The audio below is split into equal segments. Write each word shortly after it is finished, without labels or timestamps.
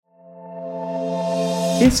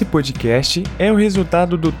Esse podcast é o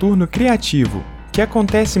resultado do Turno Criativo, que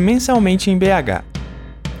acontece mensalmente em BH.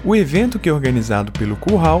 O evento, que é organizado pelo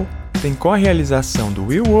Curral, tem co-realização do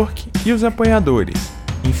WeWork e os apoiadores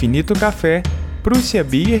Infinito Café, Prússia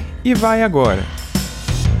Beer e Vai Agora.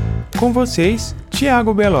 Com vocês,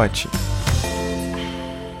 Thiago Belotti.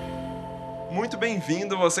 Muito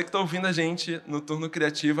bem-vindo, você que está ouvindo a gente no Turno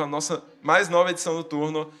Criativo, a nossa mais nova edição do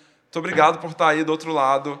Turno. Muito obrigado por estar aí do outro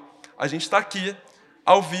lado. A gente está aqui,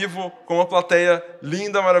 ao vivo, com uma plateia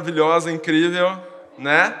linda, maravilhosa, incrível,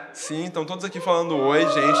 né? Sim, estão todos aqui falando oi,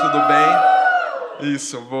 gente, tudo bem?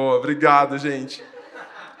 Isso, boa, obrigado, gente.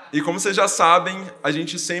 E como vocês já sabem, a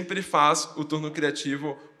gente sempre faz o Turno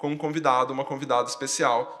Criativo com um convidado, uma convidada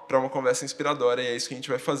especial, para uma conversa inspiradora, e é isso que a gente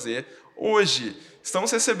vai fazer hoje.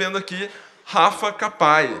 Estamos recebendo aqui Rafa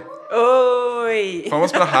Capai. Oi!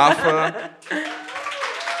 Palmas para Rafa.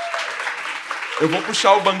 Eu vou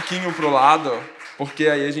puxar o banquinho pro lado, porque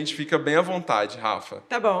aí a gente fica bem à vontade, Rafa.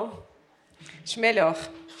 Tá bom. Acho melhor.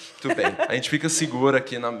 Muito bem. A gente fica seguro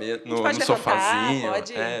aqui no sofazinho.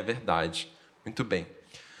 Pode. É verdade. Muito bem.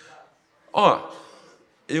 Ó,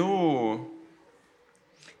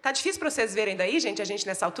 Tá difícil para vocês verem daí, gente, a gente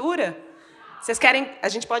nessa altura? Vocês querem... A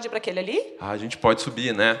gente pode ir para aquele ali? A gente pode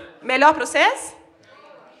subir, né? Melhor para vocês?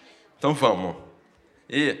 Então vamos.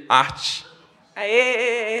 E arte.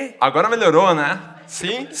 Aê! Agora melhorou, né?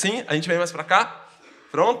 Sim. A gente vem mais pra cá?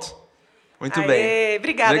 Pronto? Muito bem.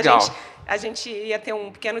 Obrigada, Legal. gente. A gente ia ter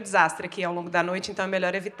um pequeno desastre aqui ao longo da noite, então é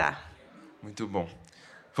melhor evitar. Muito bom.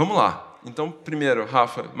 Vamos lá. Então, primeiro,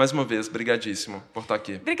 Rafa, mais uma vez, brigadíssimo por estar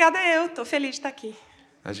aqui. Obrigada eu, tô feliz de estar aqui.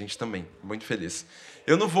 A gente também, muito feliz.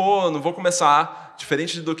 Eu não vou começar,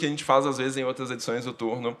 diferente do que a gente faz às vezes em outras edições do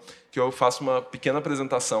Turno, que eu faço uma pequena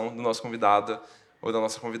apresentação do nosso convidado ou da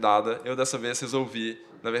nossa convidada. Eu, dessa vez, resolvi,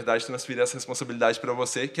 na verdade, transferir essa responsabilidade para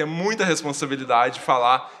você, que é muita responsabilidade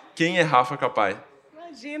falar quem é Rafa Capai.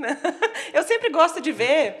 Imagina. Eu sempre gosto de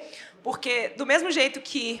ver, porque do mesmo jeito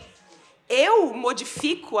que eu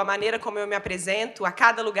modifico a maneira como eu me apresento a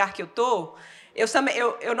cada lugar que eu estou,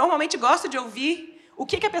 eu normalmente gosto de ouvir o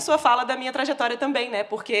que a pessoa fala da minha trajetória também, né?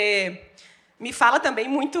 Porque me fala também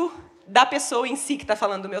muito da pessoa em si que está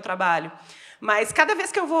falando do meu trabalho. Mas cada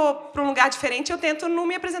vez que eu vou para um lugar diferente, eu tento não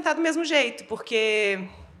me apresentar do mesmo jeito, porque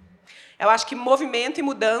eu acho que movimento e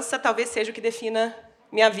mudança talvez seja o que defina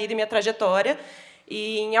minha vida e minha trajetória.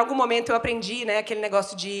 E em algum momento eu aprendi, né, aquele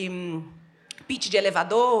negócio de pitch de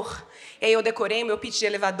elevador. E aí eu decorei meu pitch de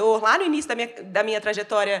elevador lá no início da minha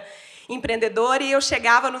trajetória empreendedora, e eu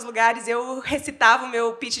chegava nos lugares, eu recitava o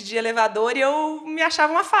meu pitch de elevador e eu me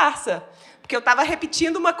achava uma farsa, porque eu estava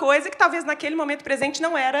repetindo uma coisa que talvez naquele momento presente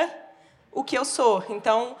não era o que eu sou.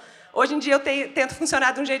 Então, hoje em dia eu tento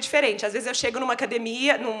funcionar de um jeito diferente. Às vezes eu chego numa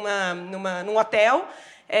academia, num hotel,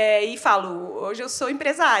 e falo, hoje eu sou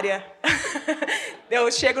empresária.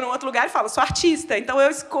 Eu chego num outro lugar e falo, sou artista. Então eu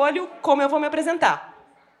escolho como eu vou me apresentar.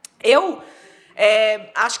 Eu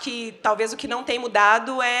acho que talvez o que não tem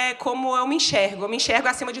mudado é como eu me enxergo. Eu me enxergo,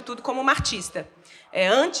 acima de tudo, como uma artista.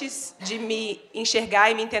 Antes de me enxergar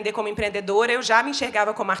e me entender como empreendedora, eu já me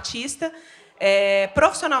enxergava como artista.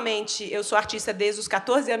 Profissionalmente, eu sou artista desde os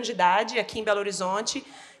 14 anos de idade, aqui em Belo Horizonte,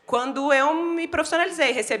 quando eu me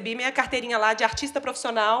profissionalizei. Recebi minha carteirinha lá de artista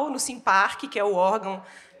profissional no Simparc, que é o órgão,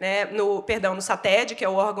 né, no SATED, que é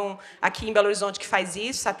o órgão aqui em Belo Horizonte que faz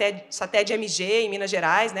isso, SATED MG, em Minas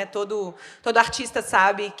Gerais, né, todo artista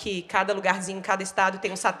sabe que cada lugarzinho, cada estado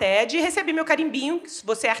tem um SATED, e recebi meu carimbinho,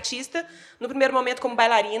 você é artista, no primeiro momento como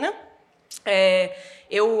bailarina.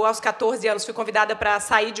 Eu, aos 14 anos, fui convidada para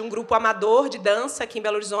sair de um grupo amador de dança aqui em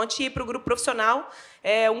Belo Horizonte e ir para o grupo profissional.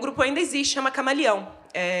 Um grupo ainda existe, chama Camaleão,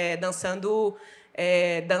 dançando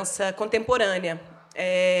dança contemporânea.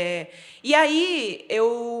 E aí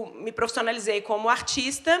eu me profissionalizei como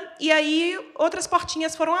artista, e aí outras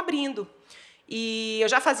portinhas foram abrindo. E eu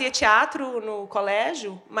já fazia teatro no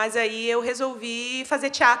colégio, mas aí eu resolvi fazer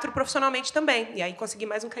teatro profissionalmente também. E aí consegui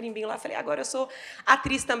mais um carimbinho lá. Falei, agora eu sou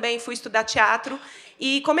atriz também, fui estudar teatro.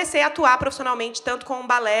 E comecei a atuar profissionalmente, tanto com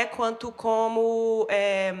balé quanto como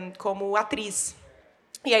atriz.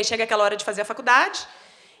 E aí chega aquela hora de fazer a faculdade,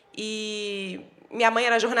 e minha mãe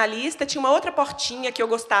era jornalista, tinha uma outra portinha que eu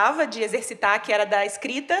gostava de exercitar, que era da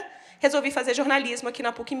escrita. Resolvi fazer jornalismo aqui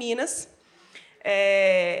na PUC Minas.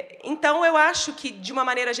 Então, eu acho que, de uma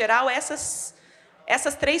maneira geral, essas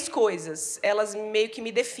três coisas, elas meio que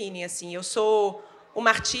me definem. Assim. Eu sou uma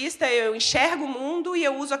artista, eu enxergo o mundo e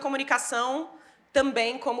eu uso a comunicação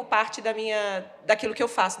também como parte daquilo que eu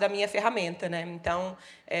faço, da minha ferramenta, né? Então,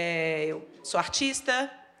 eu sou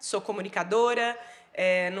artista, sou comunicadora,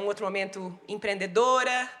 num outro momento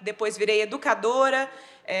empreendedora, depois virei educadora,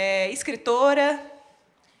 escritora,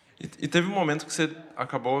 E teve um momento que você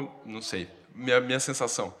acabou, não sei, minha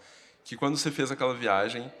sensação, que quando você fez aquela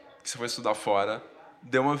viagem, que você foi estudar fora,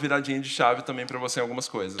 deu uma viradinha de chave também para você em algumas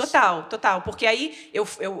coisas. Total, total. Porque aí eu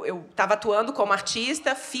estava atuando como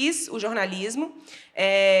artista, fiz o jornalismo,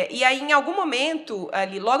 e aí, em algum momento,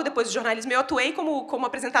 ali, logo depois do jornalismo, eu atuei como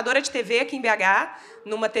apresentadora de TV aqui em BH,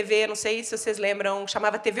 numa TV, não sei se vocês lembram,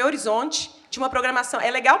 chamava TV Horizonte. Tinha uma programação.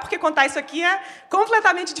 É legal porque contar isso aqui é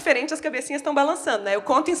completamente diferente, as cabecinhas estão balançando, né? Eu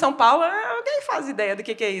conto em São Paulo, alguém faz ideia do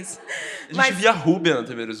que é isso. A gente via a Rúbia na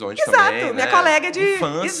TV Horizonte exato, também, minha né? colega de...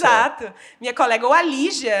 Infância. Exato. Minha colega, ou a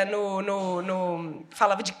Lígia,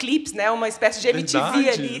 falava de clips, né? Uma espécie de MTV Verdade,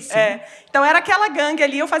 ali. sim. Então, era aquela gangue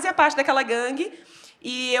ali, eu fazia parte daquela gangue,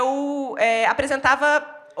 e eu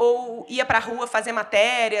apresentava ou ia para a rua fazer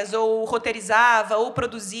matérias, ou roteirizava, ou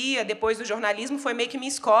produzia depois do jornalismo. Foi meio que minha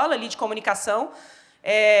escola ali de comunicação.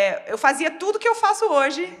 Eu fazia tudo que eu faço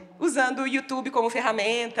hoje, usando o YouTube como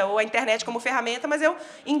ferramenta, ou a internet como ferramenta, mas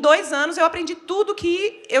em 2 anos eu aprendi tudo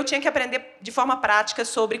que eu tinha que aprender de forma prática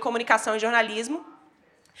sobre comunicação e jornalismo.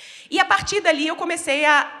 E, a partir dali, eu comecei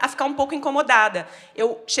a ficar um pouco incomodada.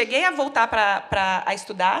 Eu cheguei a voltar a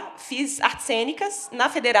estudar, fiz artes cênicas na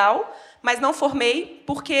Federal, mas não formei,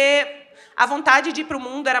 porque a vontade de ir para o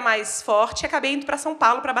mundo era mais forte, e acabei indo para São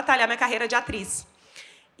Paulo para batalhar minha carreira de atriz.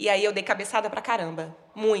 E aí eu dei cabeçada pra caramba,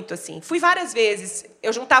 muito, assim. Fui várias vezes.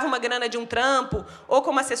 Eu juntava uma grana de um trampo, ou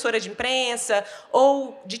como assessora de imprensa,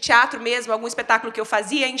 ou de teatro mesmo, algum espetáculo que eu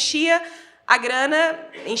fazia, enchia a grana,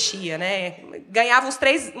 né? Ganhava uns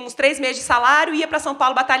 3 meses de salário, ia para São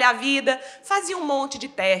Paulo batalhar a vida, fazia um monte de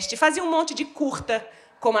teste, fazia um monte de curta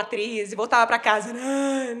como atriz, e voltava para casa.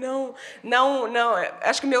 Não.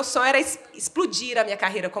 Acho que o meu sonho era explodir a minha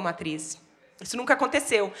carreira como atriz. Isso nunca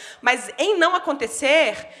aconteceu. Mas, em não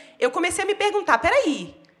acontecer, eu comecei a me perguntar,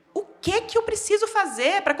 peraí, o que eu preciso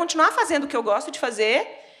fazer para continuar fazendo o que eu gosto de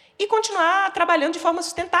fazer e continuar trabalhando de forma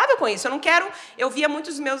sustentável com isso? Eu via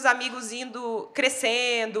muitos meus amigos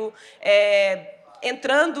crescendo,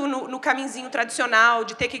 entrando no caminhozinho tradicional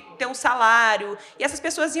de ter que ter um salário, e essas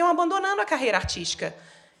pessoas iam abandonando a carreira artística.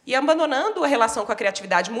 E abandonando a relação com a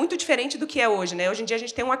criatividade, muito diferente do que é hoje, né? Hoje em dia, a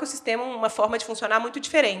gente tem um ecossistema, uma forma de funcionar muito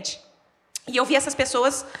diferente. E eu via essas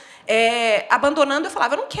pessoas abandonando. Eu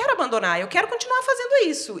falava, eu não quero abandonar, eu quero continuar fazendo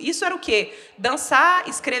isso. Isso era o quê? Dançar,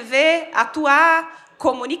 escrever, atuar,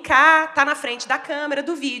 comunicar, estar na frente da câmera,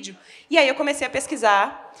 do vídeo. E aí eu comecei a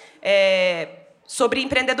pesquisar sobre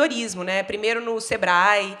empreendedorismo, né? Primeiro no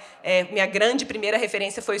Sebrae. Minha grande primeira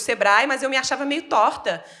referência foi o Sebrae, mas eu me achava meio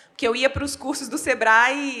torta, porque eu ia para os cursos do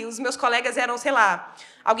Sebrae e os meus colegas eram, sei lá,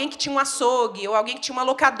 alguém que tinha um açougue, ou alguém que tinha uma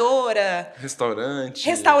locadora. Restaurante.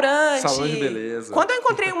 Salão de beleza. Quando eu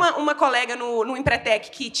encontrei uma colega no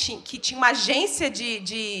Empretec que tinha uma agência de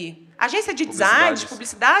design, de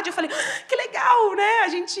publicidade, eu falei, que legal, né? A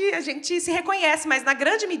gente se reconhece, mas, na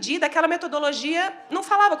grande medida, aquela metodologia não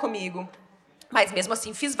falava comigo. Mas, mesmo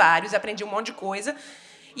assim, fiz vários, aprendi um monte de coisa.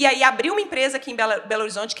 E aí abri uma empresa aqui em Belo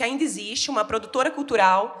Horizonte, que ainda existe, uma produtora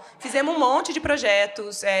cultural. Fizemos um monte de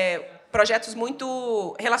projetos, projetos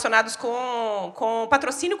muito relacionados com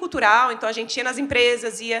patrocínio cultural. Então, a gente ia nas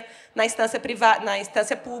empresas, ia na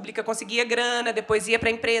instância pública, conseguia grana, depois ia para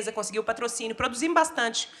a empresa, conseguia o patrocínio. Produzimos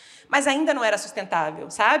bastante, mas ainda não era sustentável,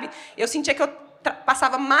 sabe? Eu sentia que eu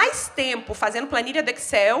passava mais tempo fazendo planilha do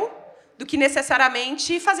Excel do que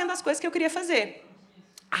necessariamente fazendo as coisas que eu queria fazer.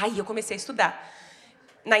 Aí eu comecei a estudar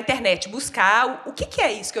na internet, buscar o que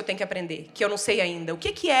é isso que eu tenho que aprender, que eu não sei ainda. O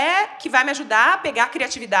que é que vai me ajudar a pegar a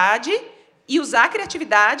criatividade e usar a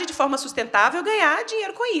criatividade de forma sustentável, ganhar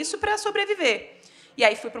dinheiro com isso para sobreviver. E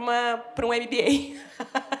aí fui para um MBA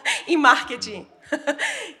em marketing,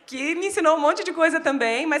 que me ensinou um monte de coisa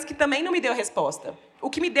também, mas que também não me deu resposta. O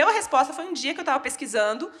que me deu a resposta foi um dia que eu estava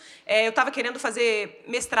pesquisando, eu estava querendo fazer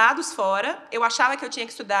mestrados fora, eu achava que eu tinha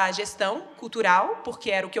que estudar gestão cultural, porque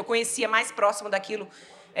era o que eu conhecia mais próximo daquilo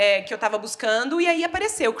que eu estava buscando, e aí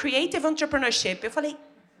apareceu Creative Entrepreneurship. Eu falei,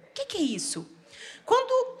 o que é isso?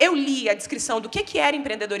 Quando eu li a descrição do que era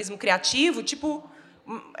empreendedorismo criativo, tipo,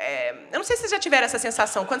 eu não sei se vocês já tiveram essa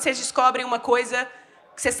sensação, quando vocês descobrem uma coisa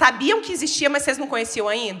que vocês sabiam que existia, mas vocês não conheciam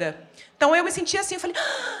ainda. Então, eu me sentia assim, eu falei,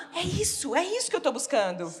 é isso que eu estou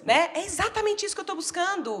buscando, né? É exatamente isso que eu estou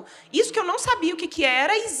buscando. Isso que eu não sabia o que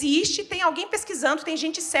era, existe, tem alguém pesquisando, tem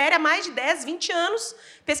gente séria há mais de 10, 20 anos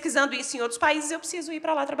pesquisando isso em outros países, eu preciso ir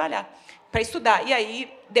para lá trabalhar, para estudar. E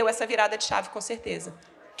aí, deu essa virada de chave, com certeza.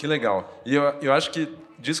 Que legal. E eu acho que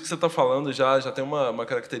disso que você está falando já tem uma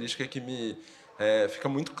característica que me fica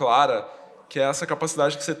muito clara, que é essa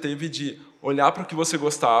capacidade que você teve de olhar para o que você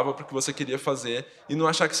gostava, para o que você queria fazer, e não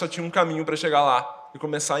achar que só tinha um caminho para chegar lá. e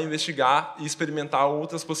começar a investigar e experimentar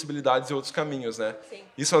outras possibilidades e outros caminhos, né? Sim.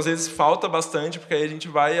 Isso às vezes falta bastante, porque aí a gente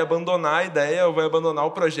vai abandonar a ideia, ou vai abandonar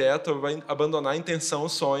o projeto, ou vai abandonar a intenção, o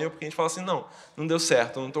sonho, porque a gente fala assim, não deu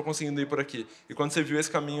certo, não estou conseguindo ir por aqui. E quando você viu esse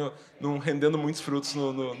caminho não rendendo muitos frutos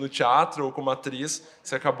no teatro ou como atriz,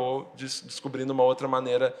 você acabou descobrindo uma outra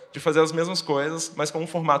maneira de fazer as mesmas coisas, mas com um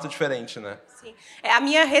formato diferente, né? Sim. A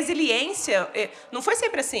minha resiliência não foi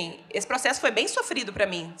sempre assim. Esse processo foi bem sofrido para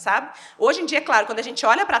mim, sabe? Hoje em dia, claro, quando a gente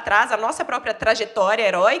olha para trás, a nossa própria trajetória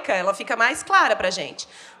heróica, ela fica mais clara para a gente.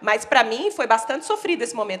 Mas, para mim, foi bastante sofrido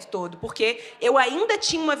esse momento todo, porque eu ainda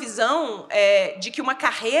tinha uma visão de que uma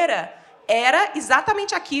carreira era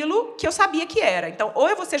exatamente aquilo que eu sabia que era. Então, ou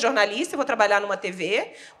eu vou ser jornalista, eu vou trabalhar numa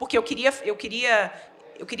TV, porque eu queria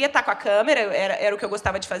estar com a câmera, era o que eu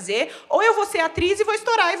gostava de fazer, ou eu vou ser atriz e vou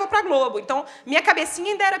estourar e vou para a Globo. Então, minha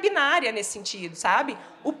cabecinha ainda era binária nesse sentido, sabe?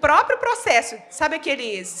 O próprio processo, sabe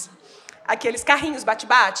aqueles carrinhos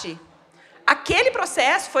bate-bate? Aquele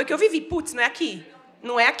processo foi o que eu vivi. Putz, não é aqui,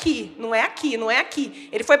 não é aqui, não é aqui, não é aqui.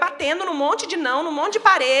 Ele foi batendo num monte de não, num monte de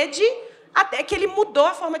parede, até que ele mudou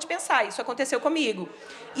a forma de pensar. Isso aconteceu comigo.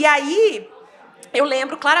 E aí, eu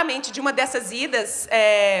lembro claramente de uma dessas idas...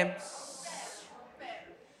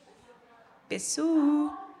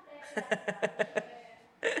 Pessoal.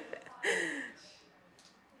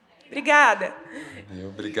 Obrigada.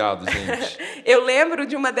 Obrigado, gente. Eu lembro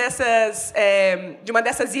de uma dessas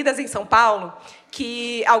idas em São Paulo,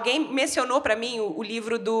 que alguém mencionou para mim o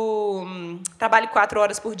livro do Trabalhe 4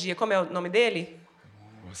 Horas por Dia. Como é o nome dele?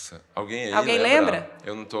 Nossa, alguém lembra?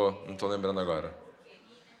 Eu não tô lembrando agora.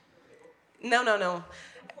 Não.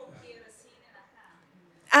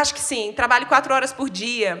 Acho que sim, trabalho 4 horas por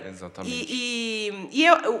dia. Exatamente.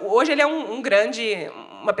 Hoje ele é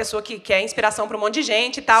uma pessoa que é inspiração para um monte de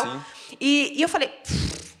gente e tal. Sim. E eu falei,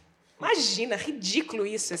 imagina, ridículo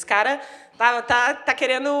isso. Esse cara tá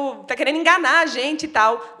querendo enganar a gente e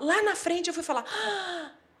tal. Lá na frente eu fui falar,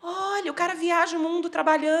 olha, o cara viaja o mundo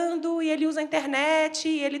trabalhando e ele usa a internet,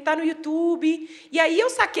 e ele está no YouTube. E aí eu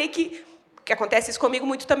saquei que acontece isso comigo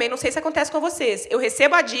muito também. Não sei se acontece com vocês. Eu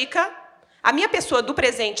recebo a dica. A minha pessoa do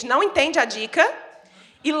presente não entende a dica,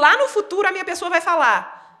 e lá no futuro a minha pessoa vai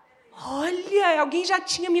falar, olha, alguém já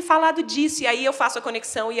tinha me falado disso, e aí eu faço a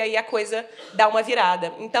conexão, e aí a coisa dá uma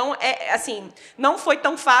virada. Então, assim, não foi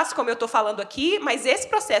tão fácil como eu estou falando aqui, mas esse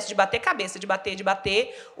processo de bater cabeça, de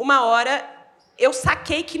bater, uma hora eu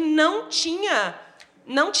saquei que não tinha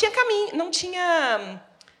caminho, não tinha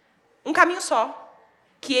um caminho só,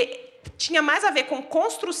 que tinha mais a ver com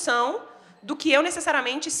construção do que eu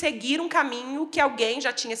necessariamente seguir um caminho que alguém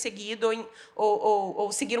já tinha seguido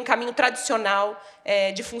ou seguir um caminho tradicional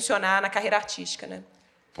de funcionar na carreira artística, né?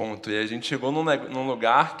 Ponto. E a gente chegou num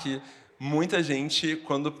lugar que muita gente,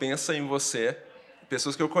 quando pensa em você,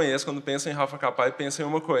 pessoas que eu conheço, quando pensam em Rafa Capai, pensam em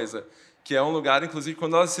uma coisa, que é um lugar, inclusive,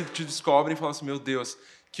 quando elas te descobrem, falam assim, meu Deus,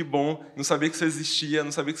 que bom, não sabia que você existia,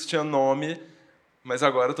 não sabia que você tinha nome, mas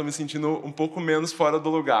agora eu estou me sentindo um pouco menos fora do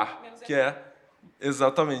lugar,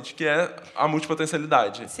 Exatamente, que é a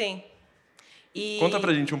multipotencialidade. Sim. E conta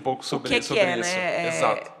pra gente um pouco sobre isso. Né?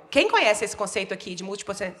 Exato. Quem conhece esse conceito aqui de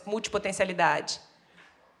multipotencialidade?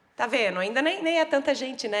 Tá vendo? Ainda nem é tanta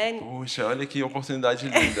gente, né? Puxa, olha que oportunidade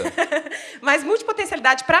linda. Mas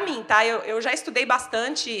multipotencialidade, para mim, tá? Eu já estudei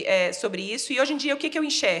bastante sobre isso, e hoje em dia o que eu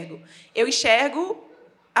enxergo? Eu enxergo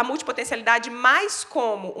a multipotencialidade mais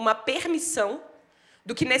como uma permissão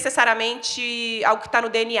do que necessariamente algo que está no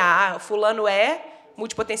DNA. Fulano é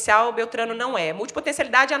multipotencial, Beltrano não é.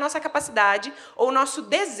 Multipotencialidade é a nossa capacidade ou o nosso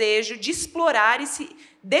desejo de explorar e se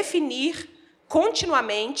definir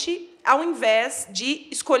continuamente, ao invés de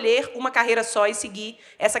escolher uma carreira só e seguir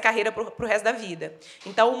essa carreira para o resto da vida.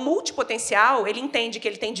 Então, o multipotencial, ele entende que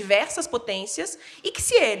ele tem diversas potências e que,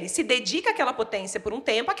 se ele se dedica àquela potência por um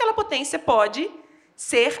tempo, aquela potência pode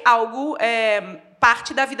ser algo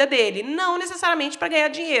parte da vida dele, não necessariamente para ganhar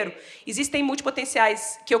dinheiro. Existem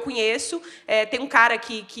multipotenciais que eu conheço, tem um cara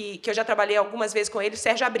que eu já trabalhei algumas vezes com ele,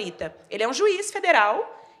 Sérgio Abrita. Ele é um juiz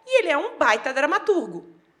federal e ele é um baita dramaturgo.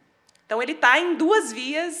 Então, ele está em duas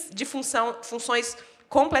vias de funções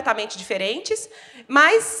completamente diferentes,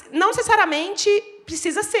 mas não necessariamente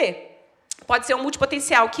precisa ser. Pode ser um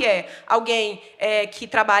multipotencial, que é alguém que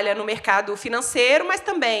trabalha no mercado financeiro, mas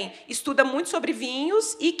também estuda muito sobre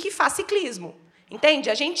vinhos e que faz ciclismo. Entende?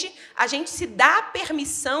 A gente se dá a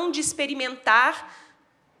permissão de experimentar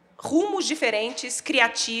rumos diferentes,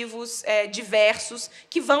 criativos, diversos,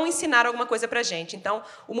 que vão ensinar alguma coisa para a gente. Então,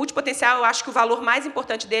 o multipotencial, eu acho que o valor mais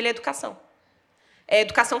importante dele é a educação. É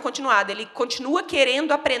educação continuada. Ele continua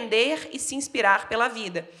querendo aprender e se inspirar pela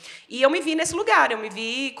vida. E eu me vi nesse lugar. Eu me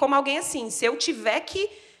vi como alguém assim. Se eu tiver que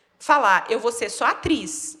falar, eu vou ser só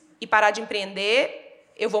atriz e parar de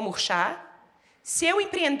empreender, eu vou murchar. Se eu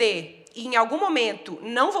empreender e, em algum momento,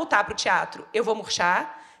 não voltar para o teatro, eu vou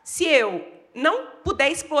murchar. Se eu não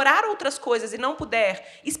puder explorar outras coisas e não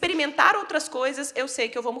puder experimentar outras coisas, eu sei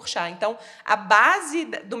que eu vou murchar. Então, a base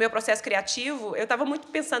do meu processo criativo, eu estava muito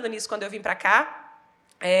pensando nisso quando eu vim para cá.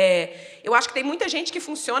 Eu acho que tem muita gente que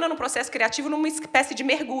funciona no processo criativo numa espécie de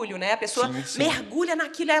mergulho, né? A pessoa mergulha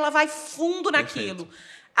naquilo, ela vai fundo naquilo.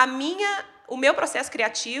 O meu processo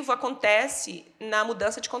criativo acontece na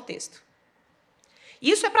mudança de contexto.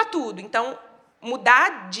 Isso é para tudo. Então,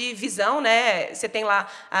 mudar de visão, né? Você tem lá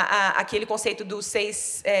aquele conceito dos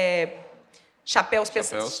 6 chapéus.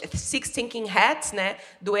 Six Thinking Hats, né?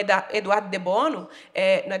 Do Eduardo de Bono.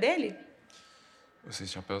 Não é dele? Os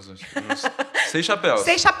 6 chapéus. 6 chapéus.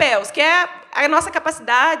 6 chapéus, que é a nossa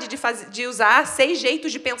capacidade de usar 6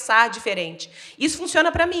 jeitos de pensar diferente. Isso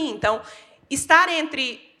funciona para mim. Então, estar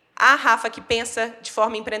entre a Rafa que pensa de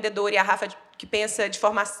forma empreendedora e a Rafa que pensa de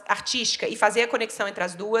forma artística e fazer a conexão entre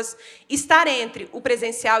as duas, estar entre o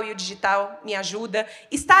presencial e o digital me ajuda,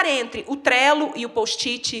 estar entre o Trello e o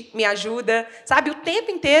Post-it me ajuda, sabe? O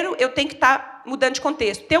tempo inteiro eu tenho que estar mudando de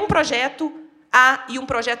contexto. Ter um projeto A e um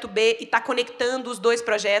projeto B e estar conectando os 2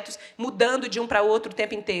 projetos, mudando de um para outro o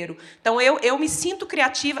tempo inteiro. Então, eu me sinto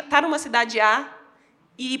criativa, estar numa cidade A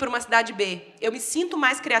e ir para uma cidade B. Eu me sinto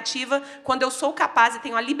mais criativa quando eu sou capaz e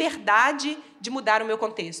tenho a liberdade de mudar o meu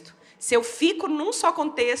contexto. Se eu fico num só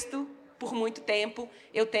contexto por muito tempo,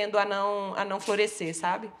 eu tendo a não florescer,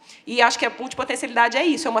 sabe? E acho que a multipotencialidade é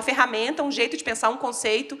isso, é uma ferramenta, um jeito de pensar, um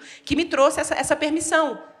conceito que me trouxe essa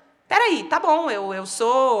permissão. Espera aí, tá bom, eu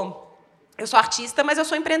sou artista, mas eu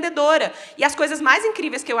sou empreendedora. E as coisas mais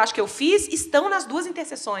incríveis que eu acho que eu fiz estão nas 2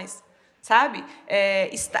 interseções, sabe?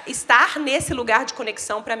 Estar nesse lugar de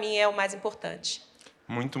conexão, para mim, é o mais importante.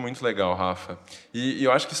 Muito, muito legal, Rafa. E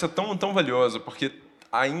eu acho que isso é tão, tão valioso, porque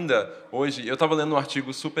ainda hoje, eu estava lendo um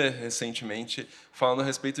artigo super recentemente falando a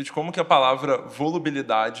respeito de como que a palavra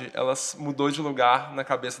volubilidade ela mudou de lugar na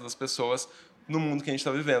cabeça das pessoas no mundo que a gente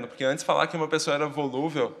está vivendo. Porque antes falar que uma pessoa era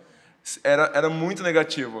volúvel era muito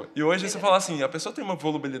negativo. E hoje você fala assim, a pessoa tem uma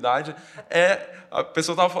volubilidade,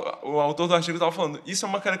 o autor do artigo estava falando, isso é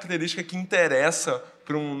uma característica que interessa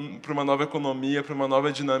para uma nova economia, para uma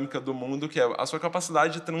nova dinâmica do mundo, que é a sua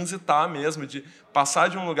capacidade de transitar mesmo, de passar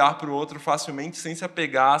de um lugar para o outro facilmente, sem se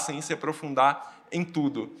apegar, sem se aprofundar em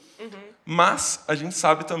tudo. Mas a gente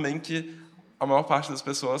sabe também que a maior parte das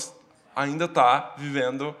pessoas ainda está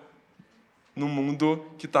vivendo num mundo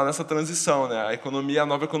que está nessa transição, né? A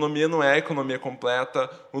nova economia não é a economia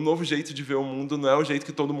completa, o novo jeito de ver o mundo não é o jeito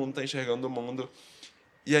que todo mundo está enxergando o mundo.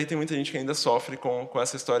 E aí tem muita gente que ainda sofre com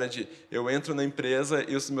essa história de eu entro na empresa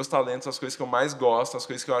e os meus talentos, as coisas que eu mais gosto, as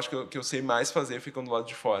coisas que eu acho que eu sei mais fazer, ficam do lado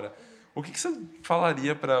de fora. O que você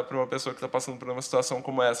falaria para uma pessoa que está passando por uma situação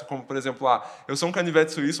como essa? Como, por exemplo, eu sou um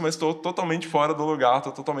canivete suíço, mas estou totalmente fora do lugar,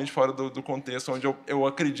 estou totalmente fora do contexto onde eu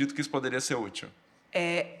acredito que isso poderia ser útil.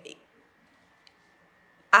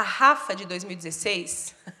 A Rafa, de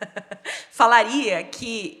 2016, falaria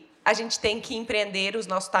que a gente tem que empreender os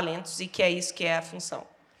nossos talentos e que é isso que é a função.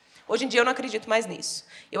 Hoje em dia, eu não acredito mais nisso.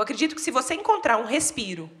 Eu acredito que se você encontrar um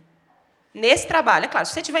respiro nesse trabalho, é claro,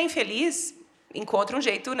 se você estiver infeliz, encontre um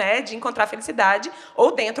jeito, né, de encontrar felicidade,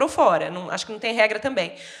 ou dentro ou fora. Acho que não tem regra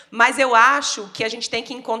também. Mas eu acho que a gente tem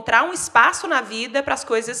que encontrar um espaço na vida para as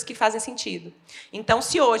coisas que fazem sentido. Então,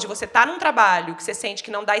 se hoje você está num trabalho que você sente que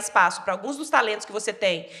não dá espaço para alguns dos talentos que você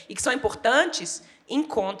tem e que são importantes,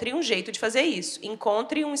 encontre um jeito de fazer isso.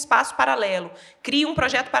 Encontre um espaço paralelo. Crie um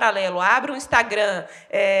projeto paralelo. Abra um Instagram.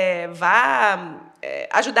 Vá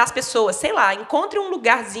ajudar as pessoas. Sei lá, encontre um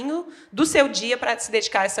lugarzinho do seu dia para se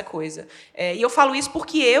dedicar a essa coisa. E eu falo isso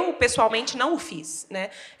porque eu, pessoalmente, não o fiz,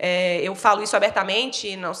 né? Eu falo isso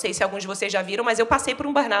abertamente, não sei se alguns de vocês já viram, mas eu passei por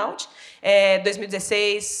um burnout em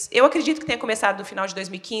 2016. Eu acredito que tenha começado no final de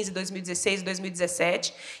 2015, 2016,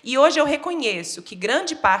 2017. E hoje eu reconheço que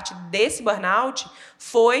grande parte desse burnout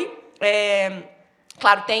foi...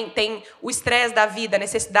 Claro, tem o estresse da vida, a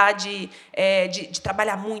necessidade de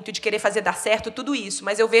trabalhar muito, de querer fazer dar certo, tudo isso.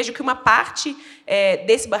 Mas eu vejo que uma parte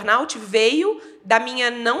desse burnout veio da minha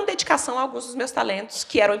não dedicação a alguns dos meus talentos,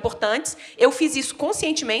 que eram importantes. Eu fiz isso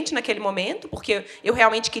conscientemente naquele momento, porque eu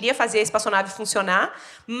realmente queria fazer a espaçonave funcionar,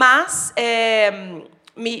 mas...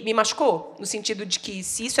 Me machucou, no sentido de que,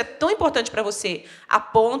 se isso é tão importante para você a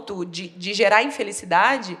ponto de gerar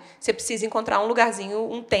infelicidade, você precisa encontrar um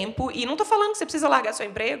lugarzinho, um tempo. E não estou falando que você precisa largar seu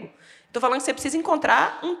emprego. Estou falando que você precisa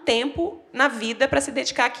encontrar um tempo na vida para se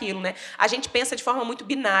dedicar àquilo, né? A gente pensa de forma muito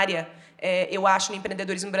binária. eu acho, no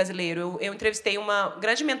empreendedorismo brasileiro. Eu entrevistei uma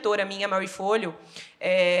grande mentora minha, Mary Folho,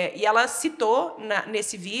 e ela citou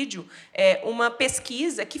nesse vídeo uma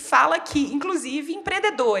pesquisa que fala que, inclusive,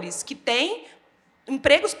 empreendedores que têm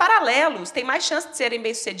empregos paralelos têm mais chance de serem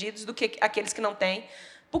bem-sucedidos do que aqueles que não têm,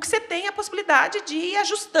 porque você tem a possibilidade de ir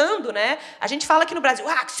ajustando, né? A gente fala aqui no Brasil,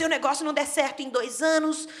 que se o negócio não der certo em 2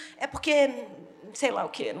 anos, é porque, sei lá o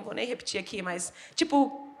quê, não vou nem repetir aqui, mas,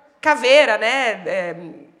 tipo, caveira, né?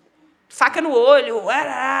 Faca no olho,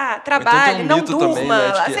 trabalhe, então não durma, também,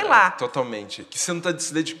 né, sei lá. Totalmente. Que você não está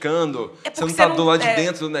se dedicando, você não você está do lado de é.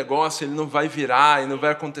 dentro do negócio, ele não vai virar, e não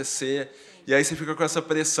vai acontecer. E aí você fica com essa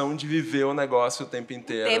pressão de viver o negócio o tempo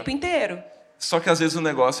inteiro. O tempo inteiro. Só que, às vezes, o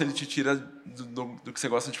negócio ele te tira do que você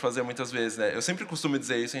gosta de fazer muitas vezes, né? Eu sempre costumo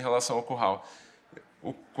dizer isso em relação ao Curral.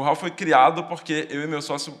 O Curral foi criado porque eu e meu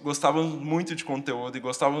sócio gostávamos muito de conteúdo e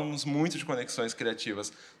gostávamos muito de conexões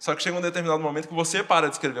criativas. Só que chega um determinado momento que você para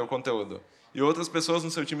de escrever o conteúdo e outras pessoas no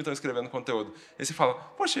seu time estão escrevendo conteúdo. E você fala,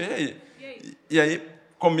 poxa, e aí? E aí,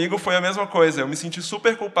 comigo foi a mesma coisa. Eu me senti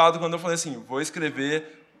super culpado quando eu falei assim, vou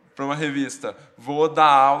escrever para uma revista, vou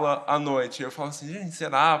dar aula à noite. E eu falo assim, gente,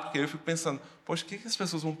 será? Porque eu fico pensando, poxa, o que as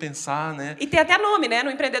pessoas vão pensar, né? E tem até nome, né?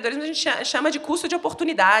 No empreendedorismo a gente chama de custo de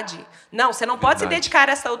oportunidade. Não, você não pode se dedicar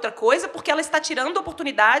a essa outra coisa porque ela está tirando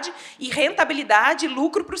oportunidade e rentabilidade e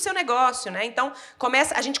lucro para o seu negócio, né? Então,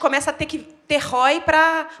 a gente começa a ter que ter ROI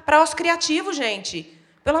para os criativos, gente.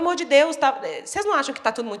 Pelo amor de Deus, vocês não acham que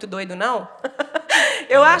está tudo muito doido, não?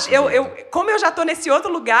 Como eu já estou nesse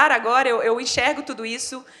outro lugar agora, eu enxergo tudo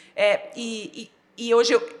isso e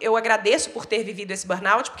hoje eu agradeço por ter vivido esse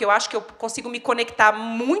burnout, porque eu acho que eu consigo me conectar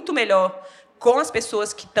muito melhor com as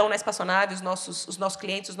pessoas que estão na espaçonave, os nossos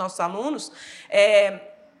clientes, os nossos alunos.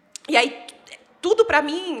 E aí, tudo para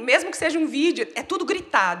mim, mesmo que seja um vídeo, é tudo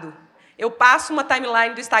gritado. Eu passo uma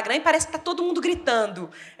timeline do Instagram e parece que está todo mundo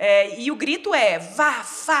gritando. E o grito é, vá,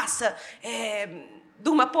 faça,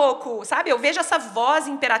 durma pouco, sabe? Eu vejo essa voz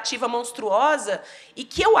imperativa monstruosa e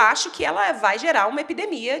que eu acho que ela vai gerar uma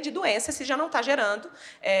epidemia de doença, se já não está gerando,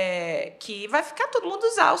 que vai ficar todo mundo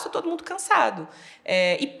exausto, todo mundo cansado.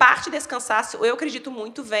 E parte desse cansaço, eu acredito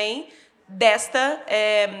muito, vem dessa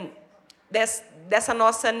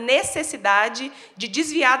nossa necessidade de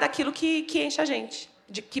desviar daquilo que enche a gente,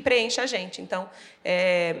 que preenche a gente. Então,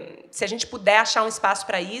 se a gente puder achar um espaço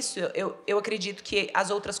para isso, eu acredito que as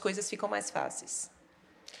outras coisas ficam mais fáceis.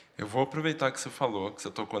 Eu vou aproveitar que você falou, que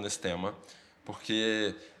você tocou nesse tema,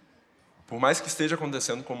 porque, por mais que esteja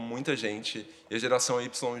acontecendo com muita gente, e a geração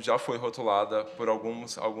Y já foi rotulada por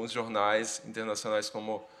alguns jornais internacionais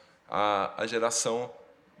como a geração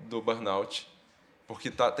do burnout,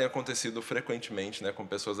 porque tem acontecido frequentemente, né, com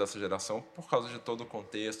pessoas dessa geração, por causa de todo o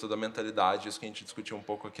contexto, da mentalidade, isso que a gente discutiu um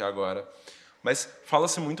pouco aqui agora. Mas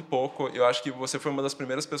fala-se muito pouco. Eu acho que você foi uma das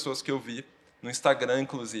primeiras pessoas que eu vi, no Instagram,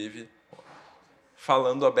 inclusive,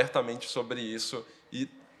 falando abertamente sobre isso e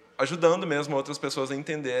ajudando mesmo outras pessoas a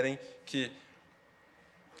entenderem que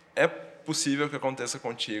é possível que aconteça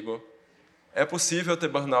contigo, é possível ter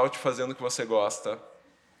burnout fazendo o que você gosta.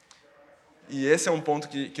 E esse é um ponto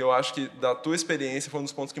que eu acho que, da tua experiência, foi um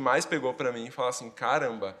dos pontos que mais pegou para mim, falar assim,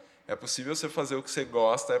 caramba, é possível você fazer o que você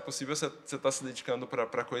gosta, é possível você estar se dedicando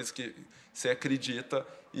para coisas que você acredita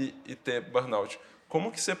e ter burnout. Como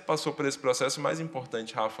que você passou por esse processo? Mais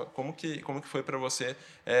importante, Rafa, como que foi para você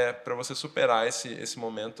superar esse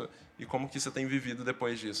momento e como que você tem vivido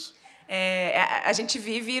depois disso? A gente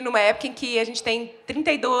vive numa época em que a gente tem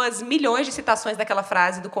 32 milhões de citações daquela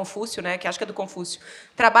frase do Confúcio, né, que acho que é do Confúcio.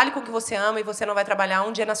 Trabalhe com o que você ama e você não vai trabalhar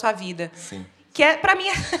um dia na sua vida. Sim. Que para mim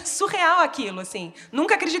é surreal aquilo, assim.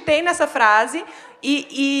 Nunca acreditei nessa frase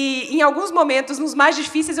e em alguns momentos, nos mais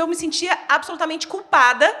difíceis, eu me sentia absolutamente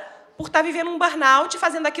culpada por estar vivendo um burnout,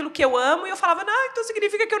 fazendo aquilo que eu amo, e eu falava, não, então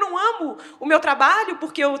significa que eu não amo o meu trabalho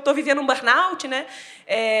porque eu estou vivendo um burnout, né?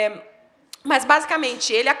 Mas,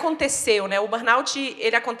 basicamente, ele aconteceu, né? O burnout,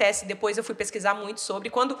 ele acontece, depois eu fui pesquisar muito sobre,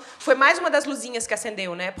 quando foi mais uma das luzinhas que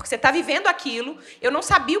acendeu, né? Porque você está vivendo aquilo, eu não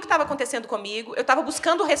sabia o que estava acontecendo comigo, eu estava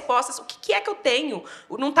buscando respostas, o que é que eu tenho?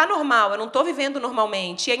 Não está normal, eu não estou vivendo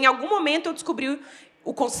normalmente. E, em algum momento, eu descobri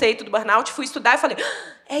o conceito do burnout, fui estudar e falei,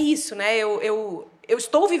 é isso, né? Eu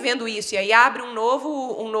estou vivendo isso. E aí abre um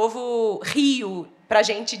novo rio para a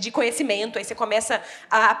gente de conhecimento, aí você começa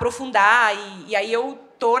a aprofundar, e aí eu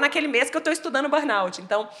estou naquele mês que eu estou estudando burnout.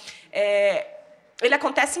 Então, ele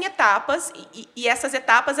acontece em etapas, e essas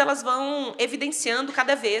etapas elas vão evidenciando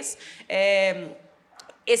cada vez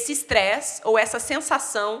esse estresse ou essa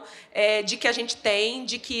sensação de que a gente tem,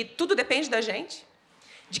 de que tudo depende da gente,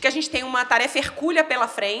 de que a gente tem uma tarefa hercúlea pela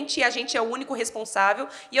frente e a gente é o único responsável.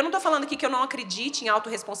 E eu não estou falando aqui que eu não acredite em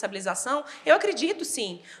autorresponsabilização, eu acredito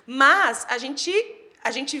sim, mas a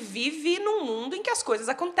gente vive num mundo em que as coisas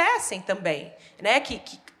acontecem também, né? Que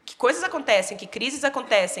coisas acontecem, que crises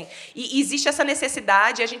acontecem. E existe essa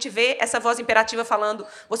necessidade, a gente vê essa voz imperativa falando,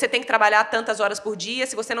 você tem que trabalhar tantas horas por dia,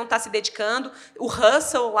 se você não está se dedicando. O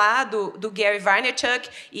hustle lá do Gary Vaynerchuk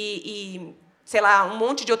e sei lá, um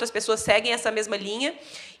monte de outras pessoas seguem essa mesma linha.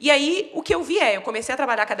 E aí, o que eu vi eu comecei a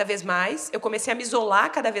trabalhar cada vez mais, eu comecei a me isolar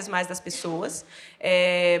cada vez mais das pessoas,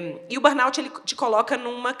 e o burnout ele te coloca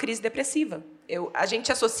numa crise depressiva. A gente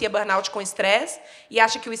associa burnout com estresse e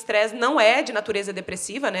acha que o estresse não é de natureza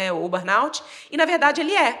depressiva, né, o burnout, e, na verdade,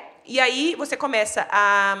 ele é. E aí você começa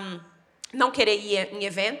a não querer ir em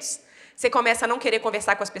eventos, você começa a não querer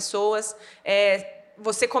conversar com as pessoas,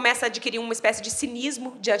 você começa a adquirir uma espécie de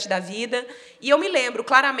cinismo diante da vida. E eu me lembro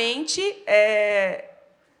claramente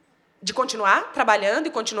de continuar trabalhando e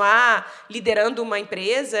continuar liderando uma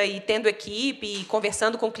empresa e tendo equipe, e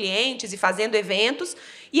conversando com clientes e fazendo eventos.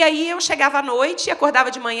 E aí eu chegava à noite, acordava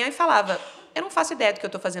de manhã e falava, eu não faço ideia do que eu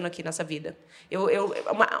estou fazendo aqui nessa vida.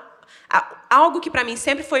 Algo que, para mim,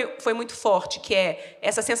 sempre foi muito forte, que é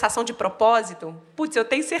essa sensação de propósito. Putz, eu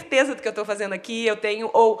tenho certeza do que eu estou fazendo aqui,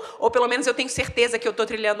 ou pelo menos eu tenho certeza que eu estou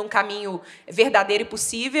trilhando um caminho verdadeiro e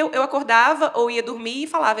possível. Eu acordava ou ia dormir e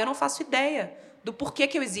falava, eu não faço ideia do porquê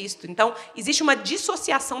que eu existo. Então, existe uma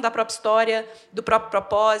dissociação da própria história, do próprio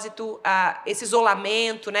propósito, esse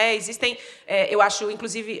isolamento, né? Existem, eu acho,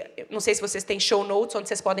 inclusive, não sei se vocês têm show notes, onde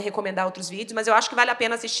vocês podem recomendar outros vídeos, mas eu acho que vale a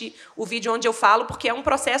pena assistir o vídeo onde eu falo, porque é um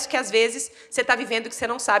processo que, às vezes, você está vivendo que você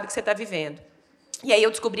não sabe que você está vivendo. E aí eu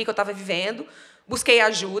descobri que eu estava vivendo, busquei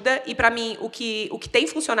ajuda, e, para mim, o que tem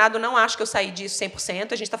funcionado, não acho que eu saí disso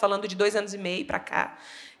 100%, a gente está falando de 2 anos e meio para cá.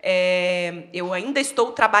 Eu ainda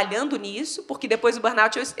estou trabalhando nisso, porque depois do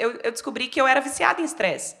burnout eu descobri que eu era viciada em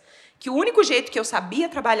estresse. Que o único jeito que eu sabia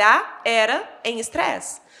trabalhar era em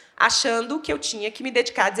estresse, achando que eu tinha que me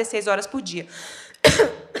dedicar 16 horas por dia.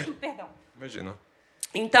 Perdão. Imagina.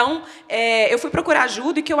 Então, eu fui procurar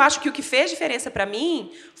ajuda, e que eu acho que o que fez diferença para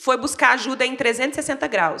mim foi buscar ajuda em 360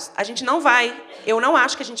 graus. Eu não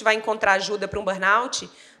acho que a gente vai encontrar ajuda para um burnout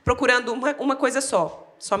procurando uma coisa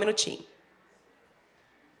só. Só um minutinho.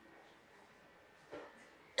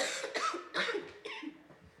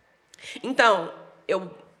 Então,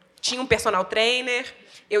 eu tinha um personal trainer,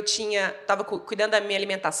 eu estava cuidando da minha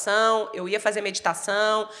alimentação, eu ia fazer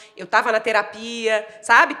meditação, eu estava na terapia,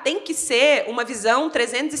 sabe? Tem que ser uma visão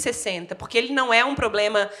 360, porque ele não é um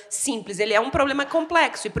problema simples, ele é um problema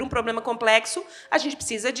complexo. E, para um problema complexo, a gente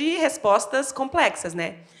precisa de respostas complexas,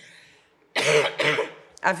 né?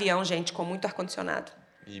 Avião, gente, com muito ar-condicionado.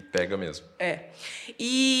 E pega mesmo.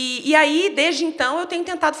 E aí, desde então, eu tenho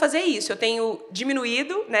tentado fazer isso. Eu tenho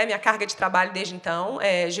diminuído, né, minha carga de trabalho desde então.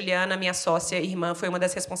 Juliana, minha sócia e irmã, foi uma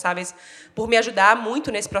das responsáveis por me ajudar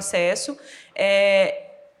muito nesse processo.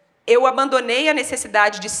 Eu abandonei a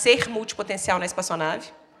necessidade de ser multipotencial na espaçonave,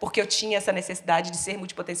 porque eu tinha essa necessidade de ser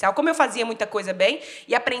multipotencial. Como eu fazia muita coisa bem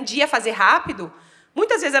e aprendi a fazer rápido,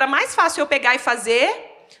 muitas vezes era mais fácil eu pegar e fazer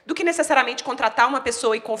do que necessariamente contratar uma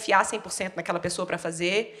pessoa e confiar 100% naquela pessoa para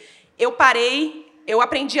fazer. Eu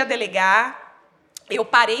aprendi a delegar, eu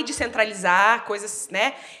parei de centralizar coisas,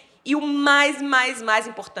 né? E o mais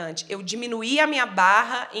importante, eu diminuí a minha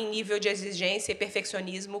barra em nível de exigência e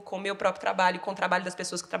perfeccionismo com o meu próprio trabalho e com o trabalho das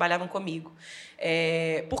pessoas que trabalhavam comigo.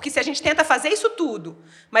 Porque se a gente tenta fazer isso tudo,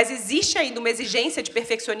 mas existe ainda uma exigência de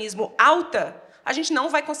perfeccionismo alta, a gente não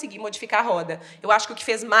vai conseguir modificar a roda. Eu acho que o que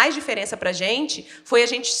fez mais diferença para a gente foi a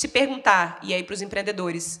gente se perguntar, e aí para os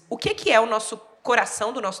empreendedores, o que é o nosso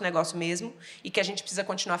coração do nosso negócio mesmo, e que a gente precisa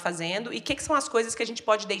continuar fazendo, e o que são as coisas que a gente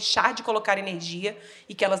pode deixar de colocar energia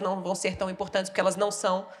e que elas não vão ser tão importantes, porque elas não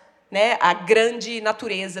são, né, a grande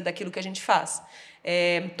natureza daquilo que a gente faz.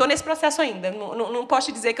 Estou nesse processo ainda. Não posso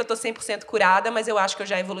te dizer que eu estou 100% curada, mas eu acho que eu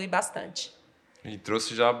já evolui bastante. E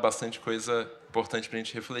trouxe já bastante coisa importante para a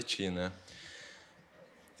gente refletir, né?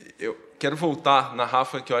 Eu quero voltar na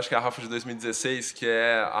Rafa, que eu acho que é a Rafa de 2016, que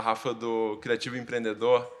é a Rafa do Criativo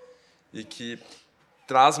Empreendedor, e que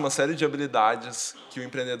traz uma série de habilidades que o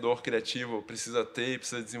empreendedor criativo precisa ter e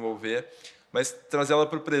precisa desenvolver, mas trazer ela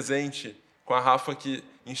para o presente com a Rafa que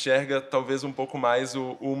enxerga talvez um pouco mais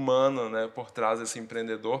o humano, né, por trás desse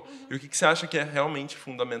empreendedor. E o que você acha que é realmente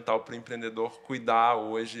fundamental para o empreendedor cuidar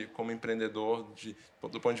hoje como empreendedor,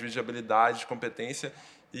 do ponto de vista de habilidade, de competência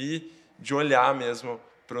e de olhar mesmo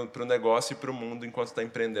para o negócio e para o mundo enquanto está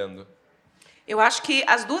empreendendo? Eu acho que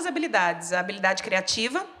as duas habilidades, a habilidade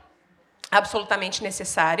criativa, absolutamente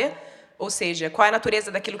necessária, ou seja, qual é a natureza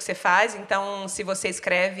daquilo que você faz. Então, se você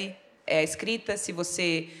escreve, é a escrita, se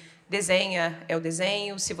você desenha, é o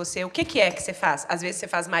desenho, se você... O que é que você faz? Às vezes você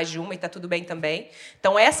faz mais de uma e está tudo bem também.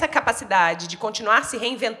 Então, essa capacidade de continuar se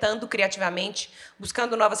reinventando criativamente,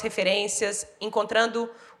 buscando novas referências, encontrando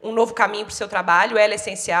um novo caminho para o seu trabalho, ela é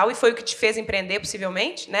essencial e foi o que te fez empreender,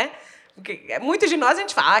 possivelmente, né? Porque muitos de nós, a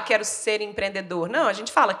gente fala, quero ser empreendedor. Não, a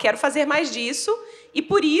gente fala, quero fazer mais disso, e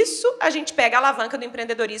por isso a gente pega a alavanca do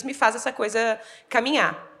empreendedorismo e faz essa coisa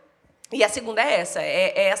caminhar. E a segunda é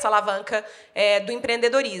essa alavanca do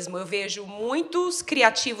empreendedorismo. Eu vejo muitos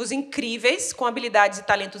criativos incríveis, com habilidades e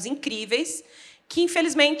talentos incríveis, que,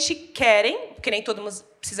 infelizmente, querem, porque nem todo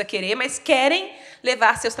mundo precisa querer, mas querem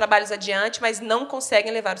levar seus trabalhos adiante, mas não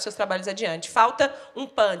conseguem levar os seus trabalhos adiante. Falta um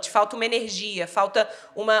punch, falta uma energia, falta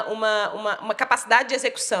uma capacidade de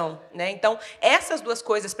execução, né? Então, essas duas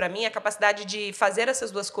coisas, para mim, a capacidade de fazer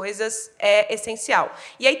essas duas coisas é essencial.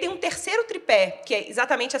 E aí tem um terceiro tripé, que é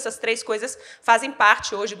exatamente essas três coisas fazem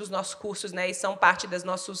parte hoje dos nossos cursos, né? E são parte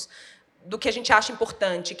do que a gente acha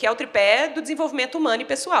importante, que é o tripé do desenvolvimento humano e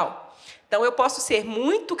pessoal. Então, eu posso ser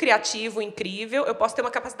muito criativo, incrível, eu posso ter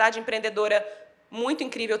uma capacidade empreendedora muito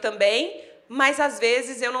incrível também, mas, às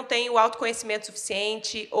vezes, eu não tenho autoconhecimento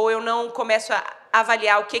suficiente, ou eu não começo a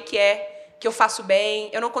avaliar o que é que eu faço bem,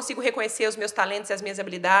 eu não consigo reconhecer os meus talentos e as minhas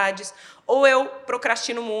habilidades, ou eu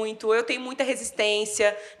procrastino muito, ou eu tenho muita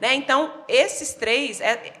resistência, né? Então, esses três,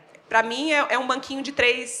 para mim, é um banquinho de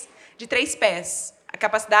três pés. A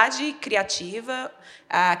capacidade criativa,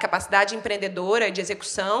 a capacidade empreendedora de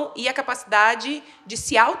execução e a capacidade de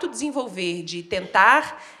se autodesenvolver, de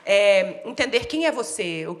tentar entender quem é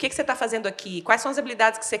você, o que você está fazendo aqui, quais são as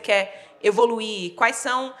habilidades que você quer evoluir, quais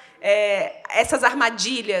são essas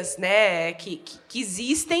armadilhas, né, que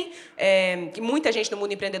existem, que muita gente no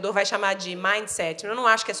mundo empreendedor vai chamar de mindset. Eu não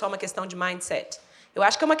acho que é só uma questão de mindset. Eu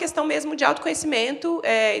acho que é uma questão mesmo de autoconhecimento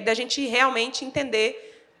e da gente realmente entender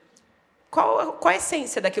qual a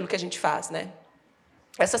essência daquilo que a gente faz, né?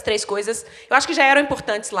 Essas três coisas, eu acho que já eram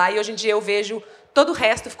importantes lá, e hoje em dia eu vejo todo o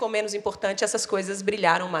resto ficou menos importante, essas coisas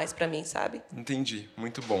brilharam mais para mim, sabe? Entendi.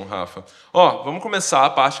 Muito bom, Rafa. Vamos começar a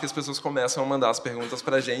parte que as pessoas começam a mandar as perguntas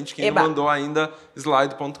para a gente. Quem não mandou ainda,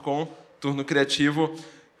 slide.com, turno criativo.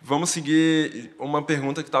 Vamos seguir uma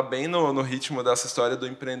pergunta que está bem no ritmo dessa história do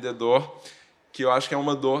empreendedor, que eu acho que é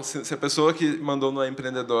uma dor. Se a pessoa que mandou não é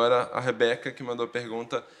empreendedora, a Rebeca, que mandou a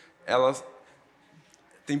pergunta, ela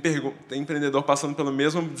tem empreendedor passando pelo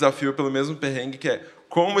mesmo desafio, pelo mesmo perrengue, que é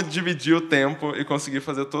como dividir o tempo e conseguir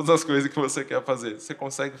fazer todas as coisas que você quer fazer. Você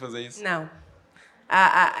consegue fazer isso? Não.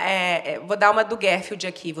 Vou dar uma do Garfield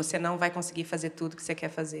aqui. Você não vai conseguir fazer tudo que você quer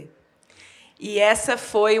fazer. E essa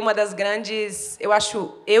foi uma das grandes, eu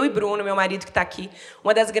acho, eu e Bruno, meu marido que está aqui,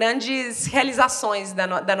 uma das grandes realizações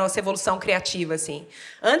da nossa evolução criativa, assim.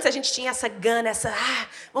 Antes a gente tinha essa gana,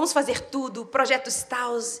 vamos fazer tudo, projetos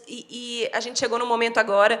tals, e a gente chegou num momento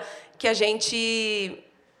agora que a gente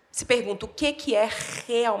se pergunta o que é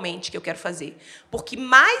realmente que eu quero fazer. Porque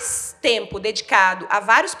mais tempo dedicado a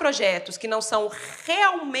vários projetos que não são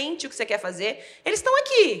realmente o que você quer fazer, eles estão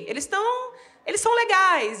aqui, eles são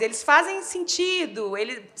legais, eles fazem sentido,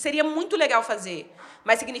 seria muito legal fazer,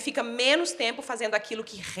 mas significa menos tempo fazendo aquilo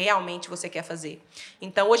que realmente você quer fazer.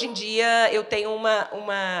 Então, hoje em dia, eu tenho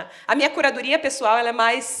a minha curadoria pessoal ela é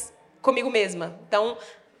mais comigo mesma. Então,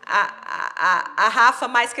 a Rafa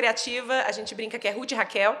mais criativa, a gente brinca que é Ruth e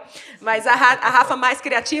Raquel, mas a Rafa mais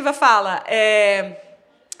criativa fala,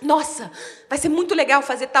 nossa, vai ser muito legal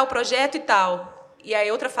fazer tal projeto e tal. E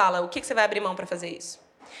aí outra fala, o que você vai abrir mão para fazer isso?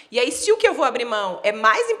 E aí, se o que eu vou abrir mão é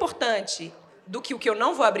mais importante do que o que eu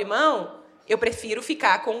não vou abrir mão, eu prefiro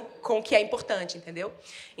ficar com o que é importante, entendeu?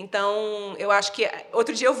 Então, eu acho que...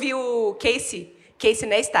 Outro dia eu vi o Casey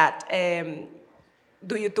Neistat,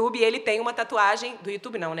 do YouTube, e ele tem uma tatuagem... Do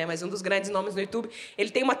YouTube não, né? Mas um dos grandes nomes do YouTube. Ele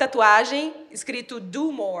tem uma tatuagem escrito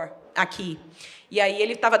Do More aqui. E aí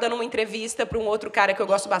ele estava dando uma entrevista para um outro cara que eu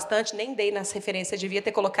gosto bastante, nem dei nas referências, devia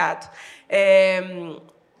ter colocado.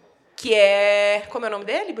 Que é... Como é o nome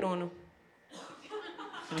dele, Bruno?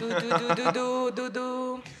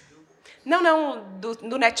 Não,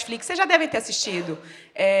 do Netflix. Vocês já devem ter assistido.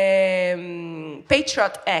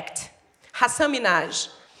 Patriot Act. Hasan Minhaj.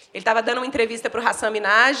 Ele estava dando uma entrevista para o Hasan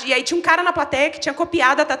Minhaj, e aí tinha um cara na plateia que tinha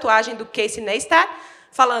copiado a tatuagem do Casey Neistat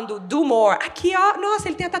falando do more. Aqui, ó, nossa,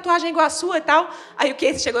 ele tem a tatuagem igual a sua e tal. Aí o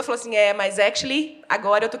Casey chegou e falou assim, mas actually,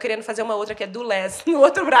 agora eu tô querendo fazer uma outra que é do less, no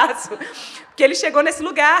outro braço. Porque ele chegou nesse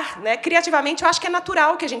lugar, né? Criativamente, eu acho que é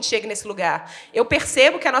natural que a gente chegue nesse lugar. Eu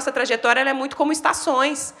percebo que a nossa trajetória ela é muito como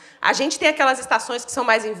estações. A gente tem aquelas estações que são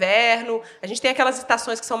mais inverno, a gente tem aquelas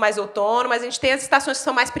estações que são mais outono, mas a gente tem as estações que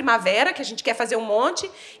são mais primavera, que a gente quer fazer um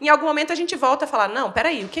monte. Em algum momento a gente volta a falar, não,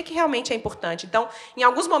 peraí, o que realmente é importante? Então, em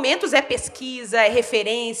alguns momentos é pesquisa, é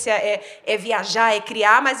referência, é viajar, é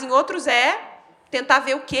criar, mas em outros é tentar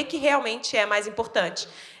ver o que realmente é mais importante.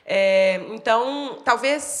 Então,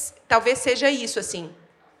 talvez seja isso, assim.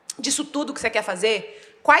 Disso tudo que você quer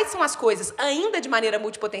fazer, quais são as coisas, ainda de maneira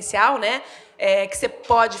multipotencial, né, que você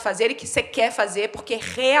pode fazer e que você quer fazer, porque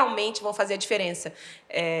realmente vão fazer a diferença.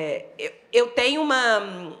 Eu tenho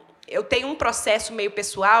um processo meio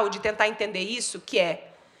pessoal de tentar entender isso, que é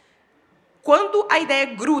quando a ideia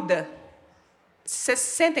gruda. Vocês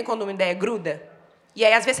sentem quando uma ideia gruda? E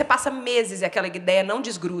aí, às vezes, você passa meses e aquela ideia não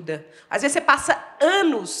desgruda. Às vezes, você passa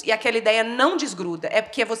anos e aquela ideia não desgruda. É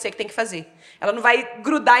porque é você que tem que fazer. Ela não vai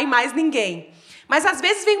grudar em mais ninguém. Mas, às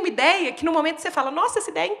vezes, vem uma ideia que, no momento, você fala, nossa, essa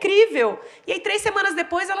ideia é incrível. E aí, 3 semanas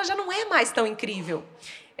depois, ela já não é mais tão incrível.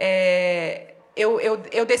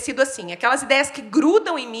 Eu decido assim. Aquelas ideias que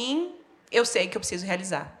grudam em mim, eu sei que eu preciso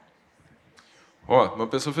realizar. Uma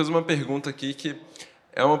pessoa fez uma pergunta aqui que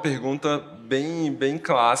é uma pergunta bem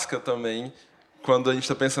clássica também, quando a gente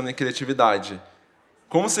está pensando em criatividade.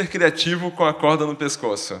 Como ser criativo com a corda no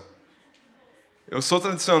pescoço? Eu sou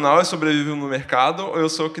tradicional e sobrevivo no mercado, ou eu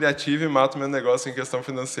sou criativo e mato meu negócio em questão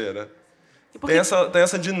financeira? Tem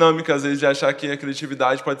essa dinâmica, às vezes, de achar que a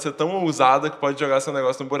criatividade pode ser tão ousada que pode jogar seu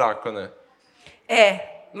negócio no buraco, né?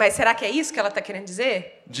 Mas será que é isso que ela está querendo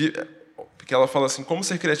dizer? Porque ela fala assim, como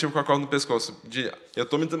ser criativo com a corda no pescoço? Eu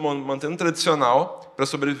estou me mantendo tradicional para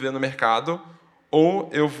sobreviver no mercado, ou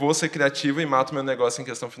eu vou ser criativo e mato meu negócio em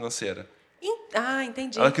questão financeira?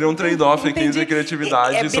 Entendi. Ela criou um trade-off aqui entre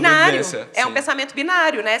criatividade e sobrevivência. É um pensamento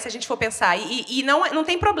binário, né? Se a gente for pensar. E não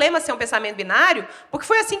tem problema ser um pensamento binário, porque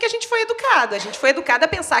foi assim que a gente foi educado. A gente foi educado a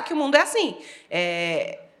pensar que o mundo é assim.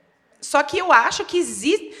 Só que eu acho que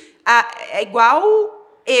existe... É igual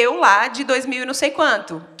eu lá de 2000 e não sei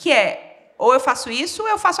quanto, que ou eu faço isso ou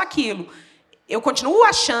eu faço aquilo. Eu continuo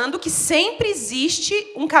achando que sempre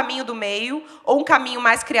existe um caminho do meio, ou um caminho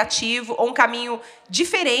mais criativo, ou um caminho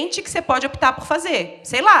diferente que você pode optar por fazer.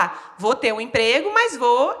 Sei lá, vou ter um emprego, mas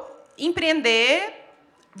vou empreender.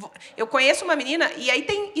 Eu conheço uma menina, e aí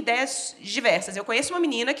tem ideias diversas. Eu conheço uma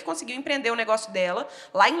menina que conseguiu empreender o negócio dela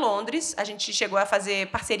lá em Londres. A gente chegou a fazer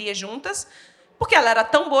parceria juntas, porque ela era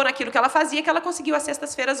tão boa naquilo que ela fazia que ela conseguiu as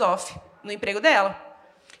sextas-feiras off no emprego dela.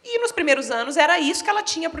 E, nos primeiros anos, era isso que ela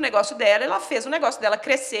tinha para o negócio dela. Ela fez o negócio dela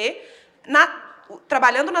crescer,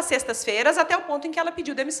 trabalhando nas sextas-feiras, até o ponto em que ela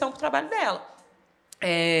pediu demissão para o trabalho dela.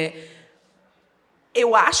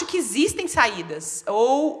 Eu acho que existem saídas.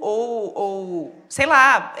 Ou sei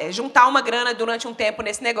lá, juntar uma grana durante um tempo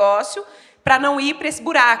nesse negócio para não ir para esse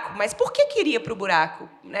buraco. Mas por que iria para o buraco?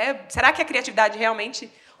 Né? Será que a criatividade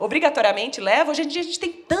realmente... obrigatoriamente leva? Hoje em dia a gente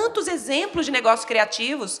tem tantos exemplos de negócios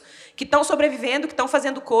criativos que estão sobrevivendo, que estão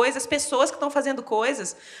fazendo coisas, pessoas que estão fazendo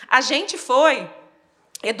coisas. A gente foi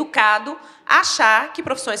educado a achar que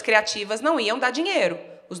profissões criativas não iam dar dinheiro.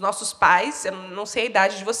 Os nossos pais, eu não sei a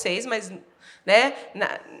idade de vocês, mas né,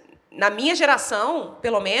 na minha geração,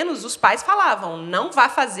 pelo menos, os pais falavam, não vá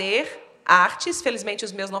fazer artes, felizmente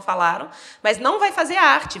os meus não falaram, mas não vai fazer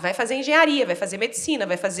arte, vai fazer engenharia, vai fazer medicina,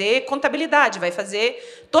 vai fazer contabilidade, vai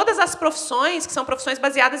fazer todas as profissões que são profissões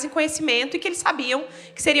baseadas em conhecimento e que eles sabiam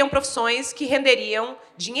que seriam profissões que renderiam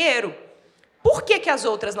dinheiro. Por que as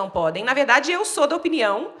outras não podem? Na verdade, eu sou da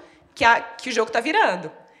opinião que o jogo está virando.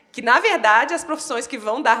 Que, na verdade, as profissões que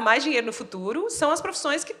vão dar mais dinheiro no futuro são as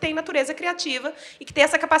profissões que têm natureza criativa e que têm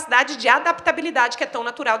essa capacidade de adaptabilidade que é tão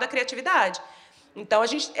natural da criatividade. Então,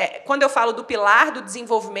 quando eu falo do pilar do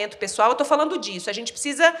desenvolvimento pessoal, eu estou falando disso. A gente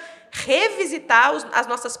precisa revisitar as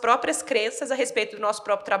nossas próprias crenças a respeito do nosso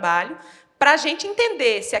próprio trabalho para a gente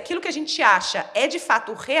entender se aquilo que a gente acha é, de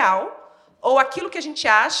fato, real ou aquilo que a gente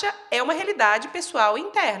acha é uma realidade pessoal e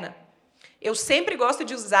interna. Eu sempre gosto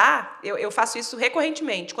de usar, eu faço isso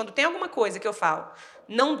recorrentemente, quando tem alguma coisa que eu falo,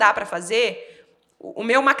 não dá para fazer, o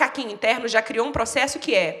meu macaquinho interno já criou um processo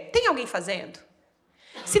que tem alguém fazendo?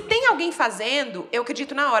 Se tem alguém fazendo, eu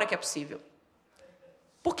acredito na hora que é possível.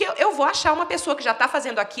 Porque eu vou achar uma pessoa que já está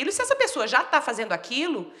fazendo aquilo, e se essa pessoa já está fazendo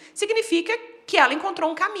aquilo, significa que ela encontrou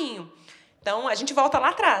um caminho. Então, a gente volta lá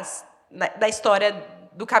atrás, da história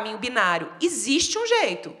do caminho binário. Existe um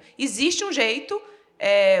jeito.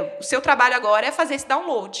 O seu trabalho agora é fazer esse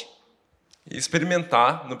download. E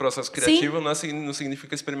experimentar no processo criativo não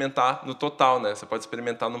significa experimentar no total, né? Você pode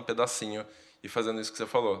experimentar num pedacinho e fazendo isso que você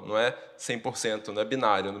falou. Não é 100%, não é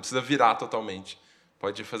binário, não precisa virar totalmente.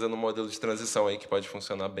 Pode ir fazendo um modelo de transição aí que pode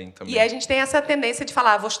funcionar bem também. E a gente tem essa tendência de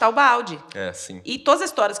falar, vou chutar o balde. Sim. E todas as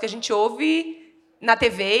histórias que a gente ouve na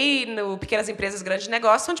TV e no Pequenas Empresas, Grandes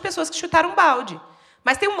Negócios são de pessoas que chutaram balde.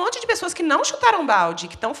 Mas tem um monte de pessoas que não chutaram balde,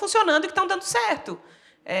 que estão funcionando e que estão dando certo.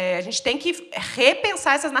 A gente tem que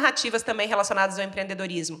repensar essas narrativas também relacionadas ao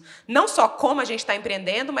empreendedorismo. Não só como a gente está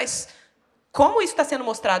empreendendo, mas como isso está sendo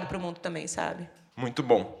mostrado para o mundo também, sabe? Muito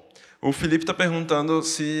bom. O Felipe está perguntando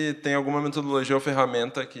se tem alguma metodologia ou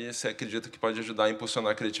ferramenta que você acredita que pode ajudar a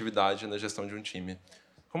impulsionar a criatividade na gestão de um time.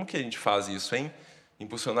 Como que a gente faz isso, hein?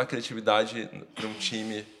 Impulsionar a criatividade para um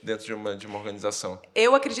time dentro de uma organização.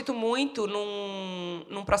 Eu acredito muito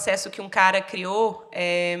num processo que um cara criou.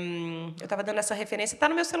 Eu estava dando essa referência, está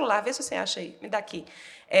no meu celular, vê se você acha aí, me dá aqui.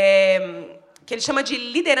 Que ele chama de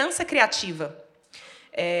liderança criativa.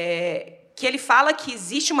 Que ele fala que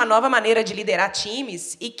existe uma nova maneira de liderar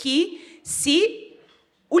times e que, se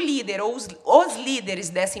o líder ou os líderes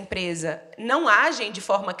dessa empresa não agem de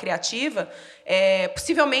forma criativa,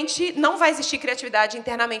 possivelmente não vai existir criatividade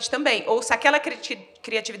internamente também. Ou se aquela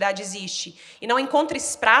criatividade existe e não encontra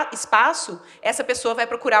espaço, essa pessoa vai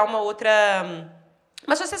procurar uma outra...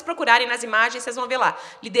 Mas se vocês procurarem nas imagens, vocês vão ver lá.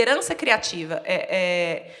 Liderança criativa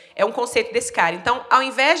é um conceito desse cara. Então, ao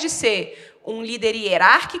invés de ser um líder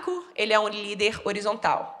hierárquico, ele é um líder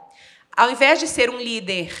horizontal. Ao invés de ser um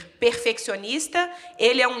líder perfeccionista,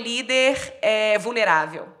 ele é um líder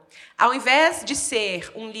vulnerável. Ao invés de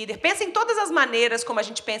ser um líder... Pensa em todas as maneiras como a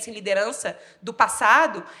gente pensa em liderança do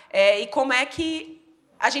passado e como é que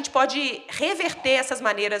a gente pode reverter essas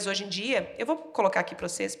maneiras hoje em dia. Eu vou colocar aqui para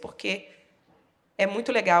vocês, porque é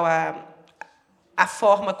muito legal a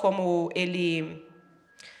forma como ele...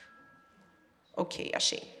 Ok,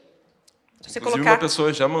 achei. Se inclusive, uma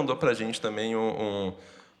pessoa já mandou para a gente também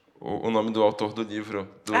o nome do autor do livro,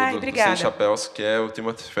 do Seis Chapéus, que é o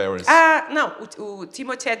Timothy Ferriss. Não, o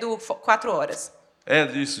Timothy é do 4 Horas.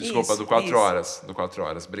 Desculpa, do 4 Horas. Do 4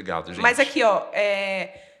 Horas, obrigado, gente. Mas aqui,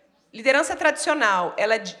 liderança tradicional,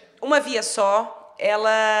 ela é de uma via só,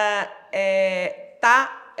 ela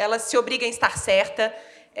se obriga a estar certa,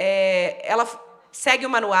 ela segue o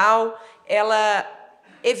manual, ela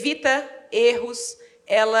evita erros,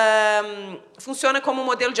 ela funciona como um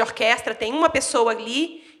modelo de orquestra, tem uma pessoa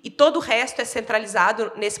ali e todo o resto é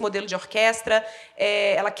centralizado nesse modelo de orquestra.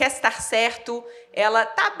 Ela quer estar certo, ela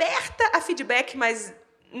está aberta a feedback, mas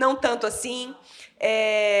não tanto assim.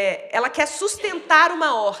 Ela quer sustentar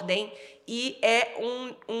uma ordem e é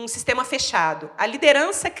um sistema fechado. A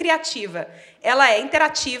liderança criativa, ela é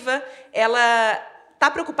interativa, ela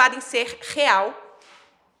está preocupada em ser real,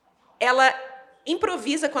 ela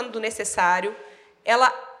improvisa quando necessário,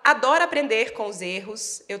 ela adora aprender com os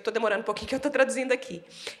erros. Eu estou demorando um pouquinho, que eu estou traduzindo aqui.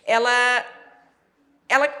 Ela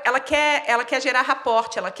quer gerar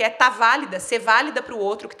rapport, ela quer estar válida, ser válida para o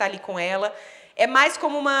outro que está ali com ela. É mais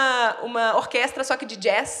como uma orquestra, só que de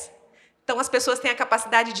jazz. Então, as pessoas têm a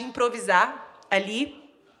capacidade de improvisar ali.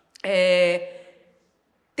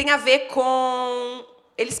 Tem a ver com...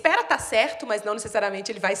 Ele espera estar certo, mas não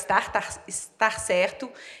necessariamente ele vai estar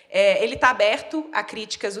certo. Ele está aberto a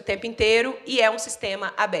críticas o tempo inteiro e é um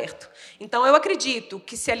sistema aberto. Então, eu acredito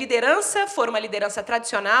que, se a liderança for uma liderança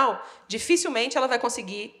tradicional, dificilmente ela vai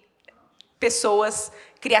conseguir pessoas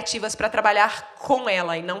criativas para trabalhar com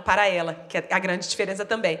ela e não para ela, que é a grande diferença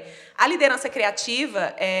também. A liderança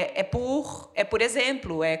criativa é por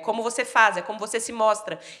exemplo, é como você faz, é como você se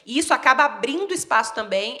mostra. E isso acaba abrindo espaço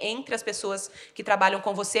também entre as pessoas que trabalham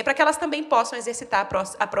com você para que elas também possam exercitar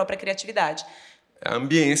a própria criatividade. É a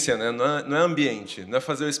ambiência, né? Não é ambiente, não é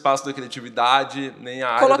fazer o espaço da criatividade, nem a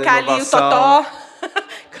área colocar da inovação. Ali o totó.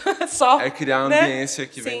 Só, é criar a ambiência, né?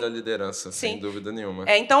 Que Sim. Vem da liderança, sem dúvida nenhuma.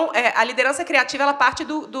 Então, a liderança criativa, ela parte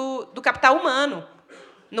do capital humano.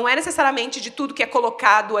 Não é necessariamente de tudo que é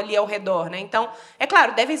colocado ali ao redor, né? Então, é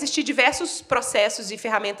claro, devem existir diversos processos e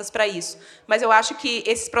ferramentas para isso. Mas eu acho que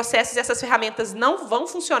esses processos e essas ferramentas não vão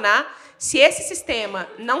funcionar se esse sistema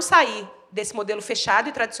não sair desse modelo fechado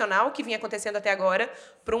e tradicional que vinha acontecendo até agora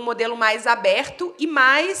para um modelo mais aberto e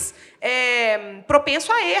mais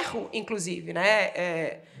propenso a erro, inclusive,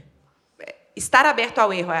 né? Estar aberto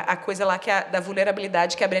ao erro, a coisa lá da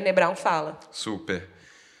vulnerabilidade que a Brené Brown fala. Super.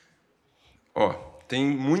 Tem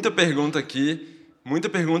muita pergunta aqui, muita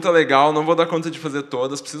pergunta legal, não vou dar conta de fazer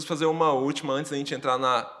todas, preciso fazer uma última antes da gente entrar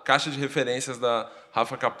na caixa de referências da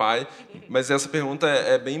Rafa Capai, mas essa pergunta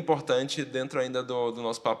é bem importante dentro ainda do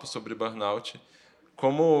nosso papo sobre burnout.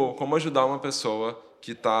 como ajudar uma pessoa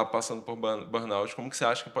que está passando por burnout? Como que você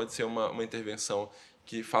acha que pode ser uma intervenção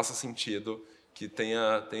que faça sentido, que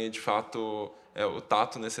tenha de fato o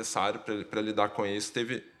tato necessário para lidar com isso?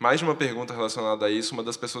 Teve mais de uma pergunta relacionada a isso. Uma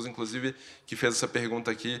das pessoas, inclusive, que fez essa pergunta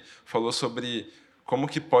aqui, falou sobre como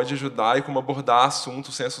que pode ajudar e como abordar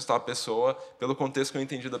assuntos sem assustar a pessoa. Pelo contexto que eu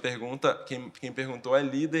entendi da pergunta, quem perguntou é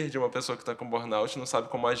líder de uma pessoa que está com burnout e não sabe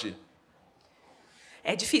como agir.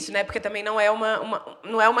 É difícil, né? Porque também não é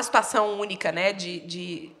uma situação única, né?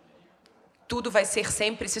 De tudo vai ser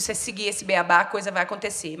sempre, se você seguir esse beabá, a coisa vai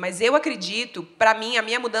acontecer. Mas eu acredito, para mim, a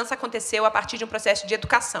minha mudança aconteceu a partir de um processo de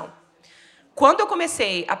educação. Quando eu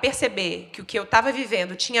comecei a perceber que o que eu estava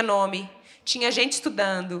vivendo tinha nome, tinha gente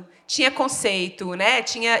estudando, tinha conceito, né?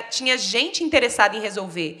 Tinha gente interessada em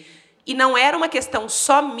resolver. E não era uma questão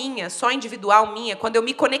só minha, só individual minha, quando eu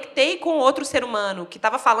me conectei com outro ser humano que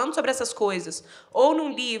estava falando sobre essas coisas, ou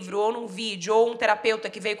num livro, ou num vídeo, ou um terapeuta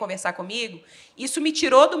que veio conversar comigo, isso me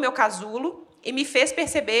tirou do meu casulo e me fez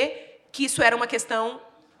perceber que isso era uma questão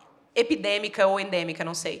epidêmica ou endêmica,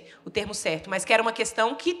 não sei o termo certo, mas que era uma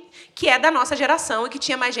questão que é da nossa geração e que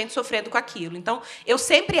tinha mais gente sofrendo com aquilo. Então, eu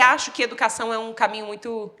sempre acho que educação é um caminho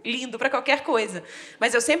muito lindo para qualquer coisa,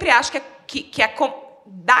 mas eu sempre acho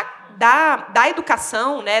da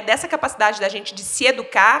educação, né, dessa capacidade da gente de se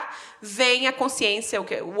educar, vem a consciência,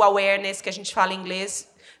 o awareness, que a gente fala em inglês,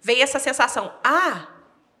 vem essa sensação,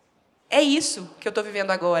 é isso que eu estou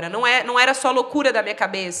vivendo agora. Não era só loucura da minha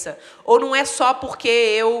cabeça. Ou não é só porque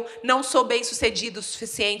eu não sou bem-sucedido o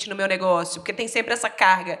suficiente no meu negócio. Porque tem sempre essa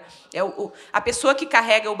carga. A pessoa que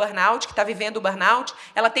carrega o burnout, que está vivendo o burnout,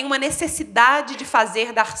 ela tem uma necessidade de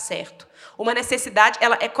fazer dar certo. Uma necessidade...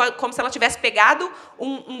 É como se ela tivesse pegado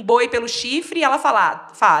um boi pelo chifre e ela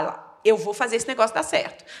fala, eu vou fazer esse negócio dar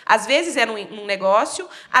certo. Às vezes é num negócio,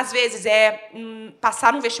 às vezes é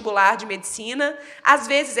passar num vestibular de medicina, às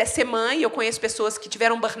vezes é ser mãe. Eu conheço pessoas que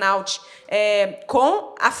tiveram burnout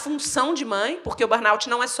com a função de mãe, porque o burnout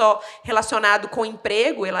não é só relacionado com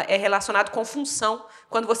emprego, ele é relacionado com função.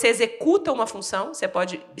 Quando você executa uma função, você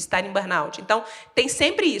pode estar em burnout. Então, tem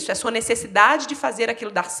sempre isso, é a sua necessidade de fazer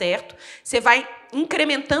aquilo dar certo. Você vai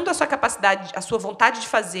incrementando a sua capacidade, a sua vontade de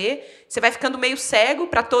fazer, você vai ficando meio cego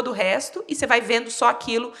para todo o resto e você vai vendo só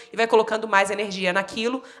aquilo e vai colocando mais energia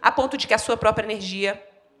naquilo, a ponto de que a sua própria energia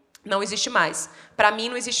não existe mais. Para mim,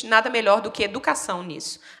 não existe nada melhor do que educação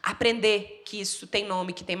nisso. Aprender que isso tem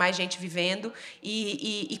nome, que tem mais gente vivendo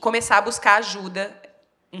e começar a buscar ajuda,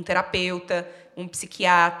 um terapeuta, um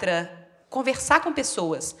psiquiatra, conversar com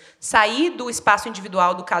pessoas, sair do espaço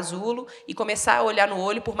individual do casulo e começar a olhar no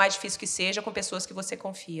olho, por mais difícil que seja, com pessoas que você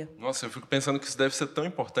confia. Nossa, eu fico pensando que isso deve ser tão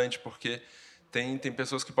importante, porque tem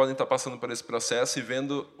pessoas que podem estar passando por esse processo e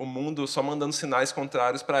vendo o mundo só mandando sinais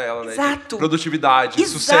contrários para ela, né? Exato. De produtividade,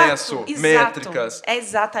 sucesso, métricas. É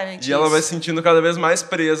exatamente isso. E ela vai se sentindo cada vez mais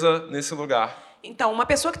presa nesse lugar. Então, uma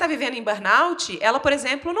pessoa que está vivendo em burnout, ela, por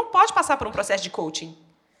exemplo, não pode passar por um processo de coaching.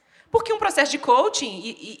 Porque um processo de coaching,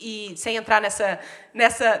 e sem entrar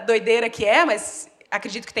nessa doideira que mas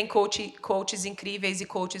acredito que tem coaches incríveis e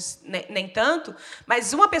coaches nem tanto,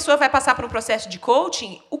 mas uma pessoa vai passar por um processo de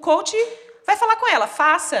coaching, o coach vai falar com ela,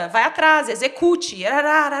 faça, vai atrás, execute,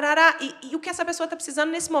 e o que essa pessoa está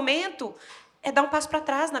precisando nesse momento é dar um passo para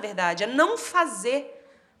trás, na verdade, é não fazer.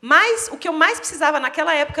 Mas o que eu mais precisava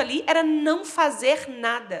naquela época ali era não fazer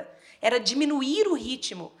nada, era diminuir o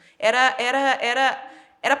ritmo, era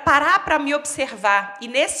parar para me observar. E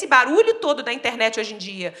nesse barulho todo da internet hoje em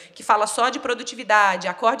dia, que fala só de produtividade,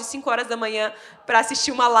 acorde 5 horas da manhã para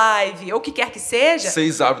assistir uma live, ou o que quer que seja...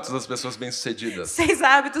 6 hábitos das pessoas bem-sucedidas. 6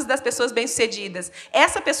 hábitos das pessoas bem-sucedidas.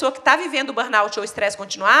 Essa pessoa que está vivendo burnout ou estresse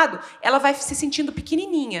continuado, ela vai se sentindo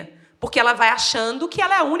pequenininha, porque ela vai achando que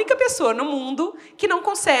ela é a única pessoa no mundo que não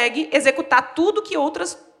consegue executar tudo que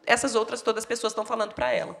essas outras todas as pessoas estão falando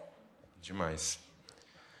para ela. Demais.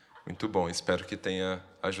 Muito bom, espero que tenha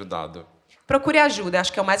ajudado. Procure ajuda,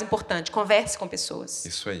 acho que é o mais importante. Converse com pessoas.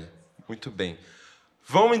 Isso aí, muito bem.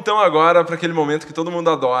 Vamos então agora para aquele momento que todo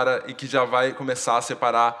mundo adora e que já vai começar a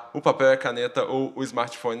separar o papel e a caneta ou o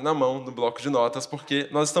smartphone na mão no bloco de notas, porque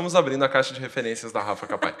nós estamos abrindo a caixa de referências da Rafa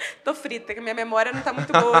Capai. Tô frita, que minha memória não está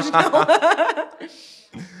muito boa hoje, não.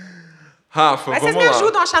 Rafa, mas vamos lá. Mas vocês me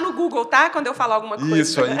ajudam a achar no Google, tá? Quando eu falar alguma coisa.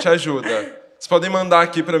 Isso, a gente ajuda. Vocês podem mandar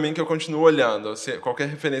aqui para mim que eu continuo olhando. Qualquer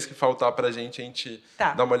referência que faltar para a gente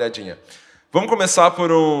dá uma olhadinha. Vamos começar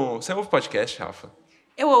por um... Você ouve podcast, Rafa?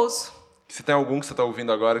 Eu ouço. Você tem algum que você está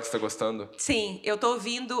ouvindo agora que você está gostando? Sim, eu estou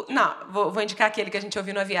ouvindo... Não, vou indicar aquele que a gente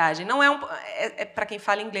ouviu na viagem. Não é é para quem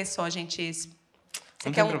fala inglês só, gente, esse.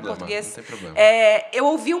 Você quer português? Não tem problema. Eu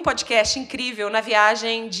ouvi um podcast incrível na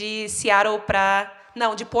viagem de Seattle para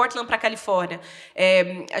Não, de Portland para Califórnia.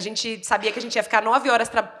 A gente sabia que a gente ia ficar 9 horas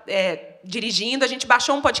dirigindo. A gente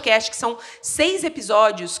baixou um podcast que são 6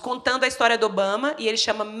 episódios contando a história do Obama, e ele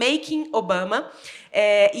chama Making Obama.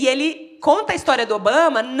 E ele conta a história do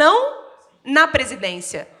Obama não na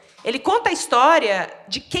presidência. Ele conta a história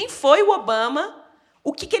de quem foi o Obama,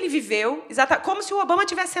 o que ele viveu, como se o Obama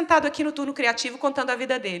tivesse sentado aqui no Turno Criativo contando a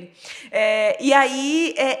vida dele. E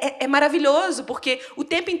aí é maravilhoso, porque o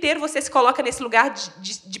tempo inteiro você se coloca nesse lugar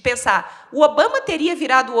de pensar: o Obama teria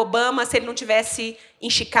virado o Obama se ele não tivesse em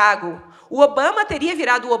Chicago? O Obama teria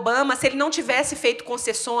virado o Obama se ele não tivesse feito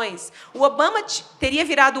concessões? O Obama teria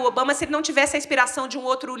virado o Obama se ele não tivesse a inspiração de um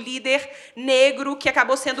outro líder negro que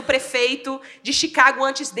acabou sendo prefeito de Chicago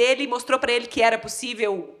antes dele e mostrou para ele que era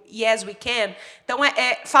possível? Yes, we can. Então,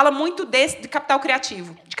 fala muito de capital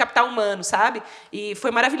criativo, de capital humano, sabe? E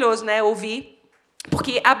foi maravilhoso, né, ouvir,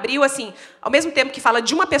 porque abriu, assim, ao mesmo tempo que fala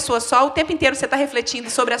de uma pessoa só, o tempo inteiro você está refletindo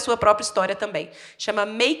sobre a sua própria história também. Chama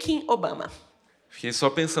Making Obama. Fiquei só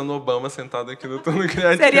pensando no Obama sentado aqui no Turno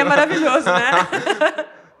Criativo. Seria maravilhoso, né?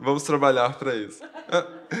 Vamos trabalhar para isso.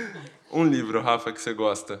 Um livro, Rafa, que você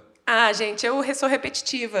gosta? Gente, eu sou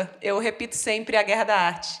repetitiva. Eu repito sempre A Guerra da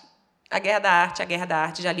Arte. A Guerra da Arte, A Guerra da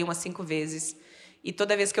Arte. Já li umas 5 vezes. E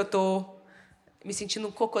toda vez que eu estou me sentindo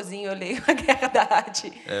um cocôzinho, eu leio A Guerra da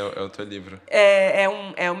Arte. É o teu livro.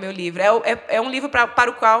 É o meu livro. É um livro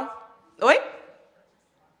para o qual... Oi?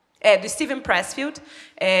 Do Steven Pressfield.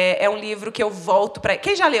 É um livro que eu volto para...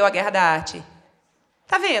 Quem já leu A Guerra da Arte?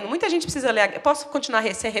 Tá vendo? Muita gente precisa ler. Posso continuar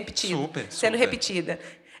sendo repetida?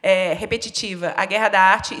 Repetitiva. A Guerra da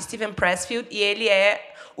Arte, Steven Pressfield. E ele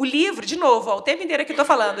é o livro, de novo, o tempo inteiro que eu estou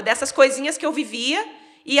falando, dessas coisinhas que eu vivia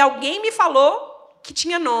e alguém me falou que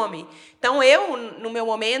tinha nome. Então, eu, no meu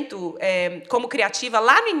momento, como criativa,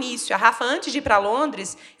 lá no início, a Rafa, antes de ir para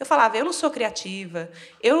Londres, eu falava: eu não sou criativa,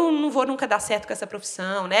 eu não vou nunca dar certo com essa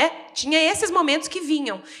profissão, né? Tinha esses momentos que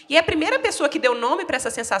vinham. E a primeira pessoa que deu nome para essa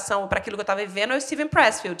sensação, para aquilo que eu estava vivendo, é o Steven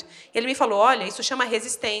Pressfield. Ele me falou: olha, isso chama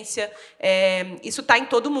resistência, isso está em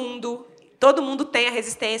todo mundo. Todo mundo tem a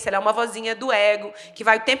resistência, ela é uma vozinha do ego, que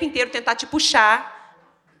vai o tempo inteiro tentar te puxar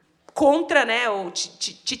contra, né, ou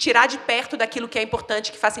te tirar de perto daquilo que é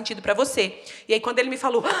importante, que faz sentido para você. E aí, quando ele me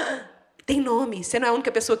falou: tem nome, você não é a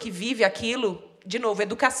única pessoa que vive aquilo, de novo,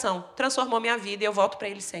 educação, transformou minha vida e eu volto para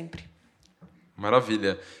ele sempre.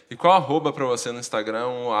 Maravilha. E qual arroba para você no Instagram,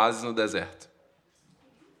 um oásis no deserto?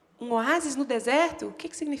 Um oásis no deserto? O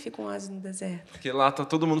que significa um oásis no deserto? Porque lá tá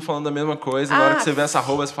todo mundo falando a mesma coisa, e na hora que você vê essa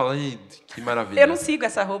arroba, você fala: ih, que maravilha. Eu não sigo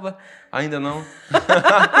essa arroba. Ainda não?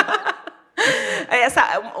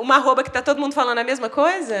 Uma arroba que está todo mundo falando a mesma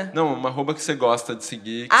coisa? Não, uma arroba que você gosta de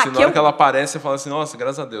seguir, que na hora que ela aparece, você fala assim: nossa,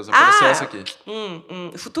 graças a Deus, apareceu essa aqui.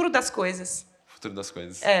 Futuro das coisas. Futuro das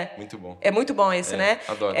coisas. Muito bom. É muito bom esse, né?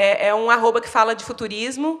 Adoro. É um arroba que fala de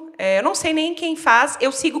futurismo. Eu não sei nem quem faz.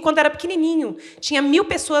 Eu sigo quando era pequenininho. Tinha 1000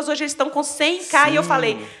 pessoas, hoje eles estão com 100k. Sim. E eu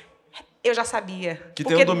falei: eu já sabia. Que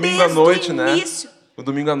tem um domingo à noite, né? O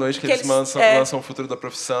domingo à noite que eles lançam o futuro da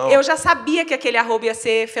profissão. Eu já sabia que aquele arroba ia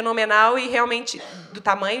ser fenomenal e realmente do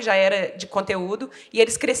tamanho, já era de conteúdo. E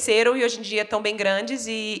eles cresceram e hoje em dia estão bem grandes.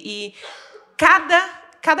 E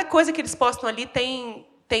cada coisa que eles postam ali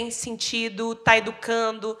tem sentido, está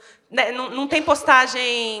educando. Né? Não tem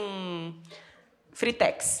postagem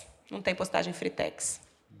fritex. Não tem postagem fritex.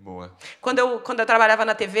 Boa. Quando eu trabalhava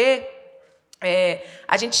na TV...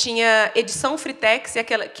 a gente tinha edição fritex,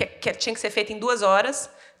 que tinha que ser feita em 2 horas.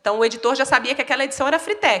 Então, o editor já sabia que aquela edição era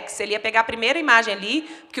fritex. Ele ia pegar a primeira imagem ali,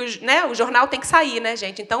 porque o jornal tem que sair, né,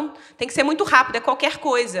 gente? Então, tem que ser muito rápido, é qualquer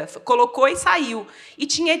coisa. Colocou e saiu. E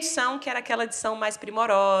tinha edição, que era aquela edição mais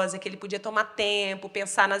primorosa, que ele podia tomar tempo,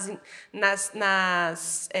 pensar nas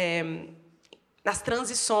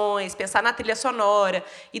transições, pensar na trilha sonora.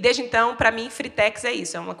 E, desde então, para mim, fritex é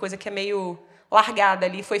isso. É uma coisa que é meio largada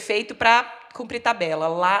ali. Foi feito para cumprir tabela.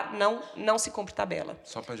 Lá não se cumpre tabela.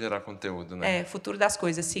 Só para gerar conteúdo, né? Futuro das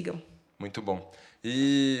coisas, sigam. Muito bom.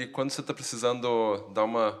 E quando você está precisando dar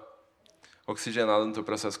uma oxigenada no teu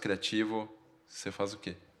processo criativo, você faz o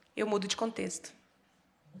quê? Eu mudo de contexto.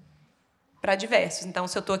 Para diversos. Então,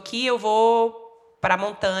 se eu estou aqui, eu vou para a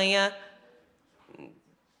montanha.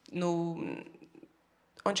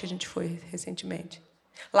 Onde a gente foi recentemente?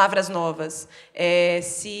 Lavras Novas.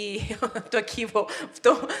 Se eu estou aqui,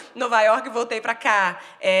 estou em Nova York e voltei para cá.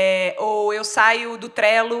 Ou eu saio do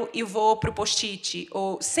Trello e vou para o Post-it.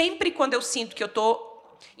 Ou sempre quando eu sinto que eu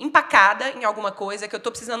estou empacada em alguma coisa, que eu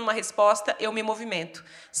estou precisando de uma resposta, eu me movimento.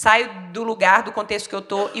 Saio do lugar, do contexto que eu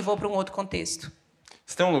estou e vou para um outro contexto.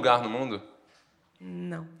 Você tem um lugar no mundo?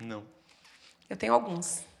 Não. Não. Eu tenho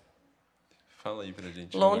alguns. Fala aí pra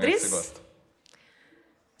gente. Londres. Um lugar que você gosta.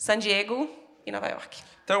 San Diego. e Nova York.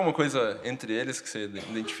 Tem alguma coisa entre eles que você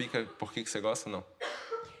identifica por que você gosta ou não?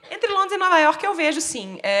 Entre Londres e Nova York eu vejo,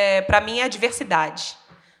 sim. Para mim, é a diversidade.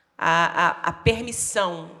 A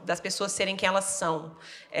permissão das pessoas serem quem elas são.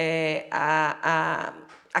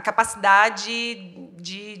 A capacidade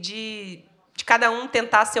de cada um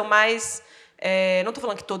tentar ser o mais... não estou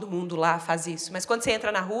falando que todo mundo lá faz isso, mas quando você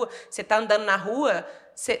entra na rua, você está andando na rua,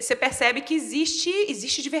 você percebe que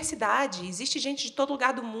existe diversidade, existe gente de todo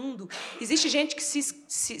lugar do mundo, existe gente que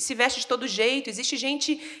se veste de todo jeito, existe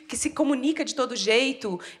gente que se comunica de todo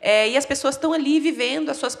jeito, e as pessoas estão ali vivendo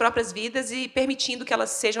as suas próprias vidas e permitindo que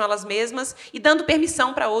elas sejam elas mesmas e dando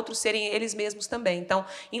permissão para outros serem eles mesmos também. Então,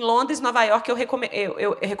 em Londres, Nova York, eu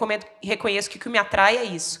recomendo e reconheço que o que me atrai é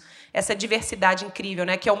isso. Essa diversidade incrível,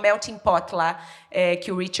 né, que é o melting pot lá, que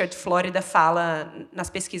o Richard Florida fala nas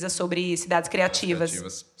pesquisas sobre cidades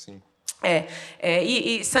criativas. Sim.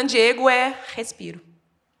 E San Diego é respiro.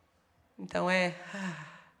 Então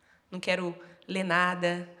não quero ler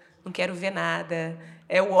nada, não quero ver nada,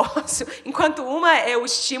 é o ócio. Enquanto uma é o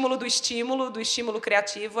estímulo do estímulo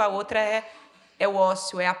criativo, a outra é o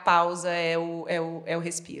ócio, é a pausa, é o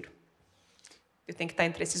respiro. Eu tenho que estar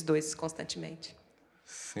entre esses dois constantemente.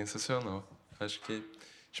 Sensacional. Acho que a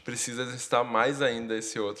gente precisa exercitar mais ainda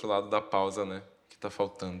esse outro lado da pausa, né? Que está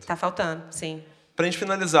faltando. Está faltando, sim. Para a gente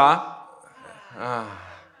finalizar...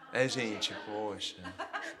 gente, poxa...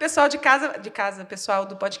 Pessoal de casa, pessoal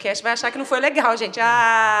do podcast, vai achar que não foi legal, gente.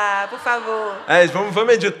 Por favor.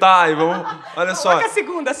 Vamos editar e vamos... Olha só. Coloca a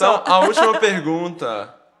segunda só. Então, a última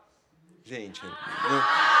pergunta... Gente...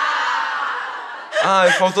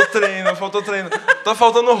 faltou treino. Tá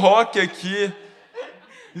faltando rock aqui.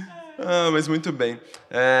 Mas muito bem.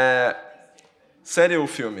 Série ou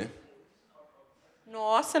filme?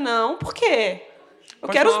 Nossa, não. Por quê? Eu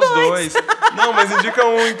Pode quero os falar dois. Não, mas indica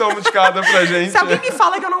um, então, de cada pra gente. Se alguém me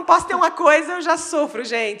fala que eu não posso ter uma coisa, eu já sofro,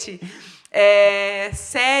 gente.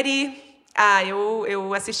 Série...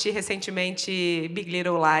 eu assisti recentemente Big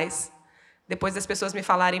Little Lies. Depois das pessoas me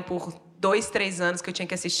falarem por 2, 3 anos que eu tinha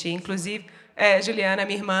que assistir, inclusive... Juliana,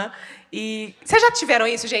 minha irmã. E vocês já tiveram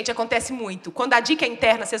isso, gente? Acontece muito. Quando a dica é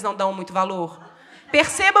interna, vocês não dão muito valor.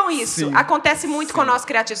 Percebam isso. Sim. Acontece muito com nós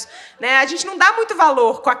criativos. Né? A gente não dá muito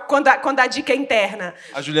valor quando a dica é interna.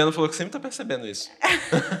 A Juliana falou que sempre está percebendo isso.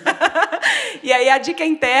 E aí a dica é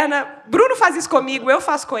interna. Bruno faz isso comigo, eu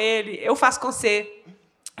faço com ele, eu faço com você.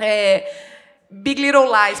 Big Little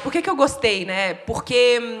Lies. Por que eu gostei? Né?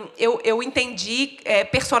 Porque eu entendi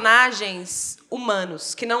personagens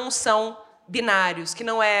humanos que não são binários, que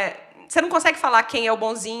não é... Você não consegue falar quem é o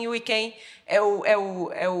bonzinho e quem é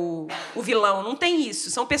o vilão. Não tem isso.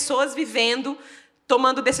 São pessoas vivendo,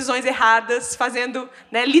 tomando decisões erradas, fazendo,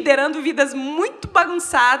 né, liderando vidas muito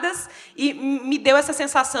bagunçadas, e me deu essa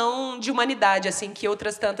sensação de humanidade, assim, que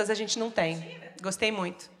outras tantas a gente não tem. Gostei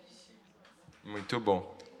muito. Muito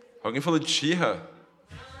bom. Alguém falou de She-Ra?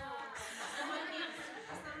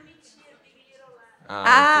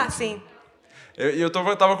 Sim. Eu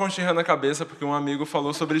tava com She-Ra na cabeça porque um amigo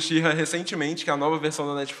falou sobre She-Ra recentemente, que a nova versão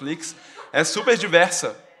da Netflix é super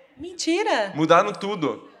diversa. Mentira! Mudaram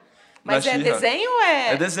tudo. Mas é desenho ou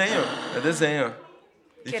é... É desenho.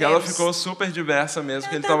 E que ela ficou super diversa mesmo,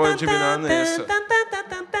 que ele tava adivinhando isso.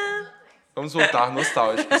 Vamos voltar,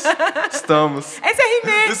 nostálgicos. Estamos. Esse é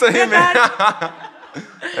He-Man. Isso é He-Man.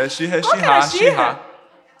 She-Ra.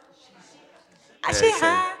 A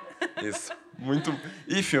She-Ra. Isso. Muito.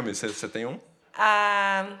 E filme, você tem um?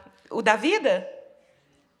 O da vida?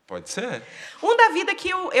 Pode ser. Um da vida que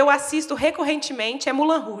eu assisto recorrentemente é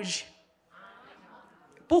Moulin Rouge.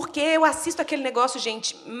 Porque eu assisto aquele negócio,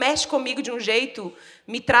 gente, mexe comigo de um jeito,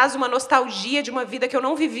 me traz uma nostalgia de uma vida que eu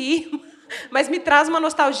não vivi, mas me traz uma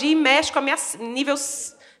nostalgia e mexe com a minha nível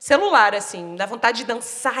celular, assim. Dá vontade de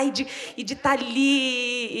dançar e de estar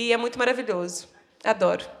ali, e é muito maravilhoso.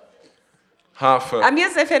 Adoro. Rafa. As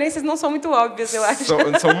minhas referências não são muito óbvias, eu acho.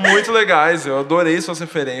 São muito legais, eu adorei suas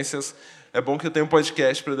referências. É bom que eu tenho um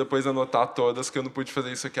podcast para depois anotar todas, que eu não pude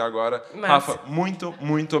fazer isso aqui agora. Massa. Rafa, muito,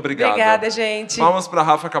 muito obrigado. Obrigada, gente. Palmas para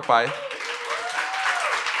Rafa Capai.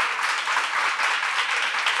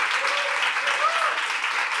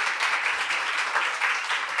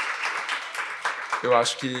 Eu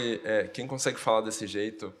acho que quem consegue falar desse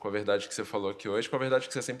jeito, com a verdade que você falou aqui hoje, com a verdade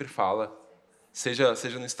que você sempre fala, seja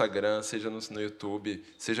no Instagram, seja no YouTube,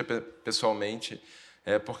 seja pessoalmente,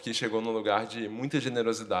 é porque chegou num lugar de muita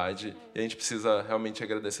generosidade, e a gente precisa realmente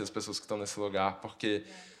agradecer as pessoas que estão nesse lugar, porque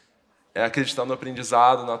é acreditar no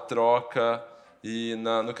aprendizado, na troca e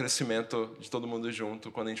no crescimento de todo mundo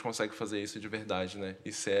junto, quando a gente consegue fazer isso de verdade, né?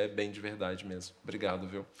 Isso é bem de verdade mesmo. Obrigado,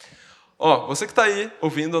 viu? Você que está aí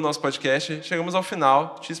ouvindo o nosso podcast, chegamos ao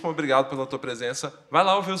final. Muitíssimo obrigado pela tua presença. Vai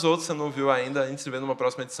lá ouvir os outros, se não ouviu ainda. A gente se vê numa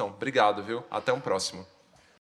próxima edição. Obrigado, viu? Até um próximo.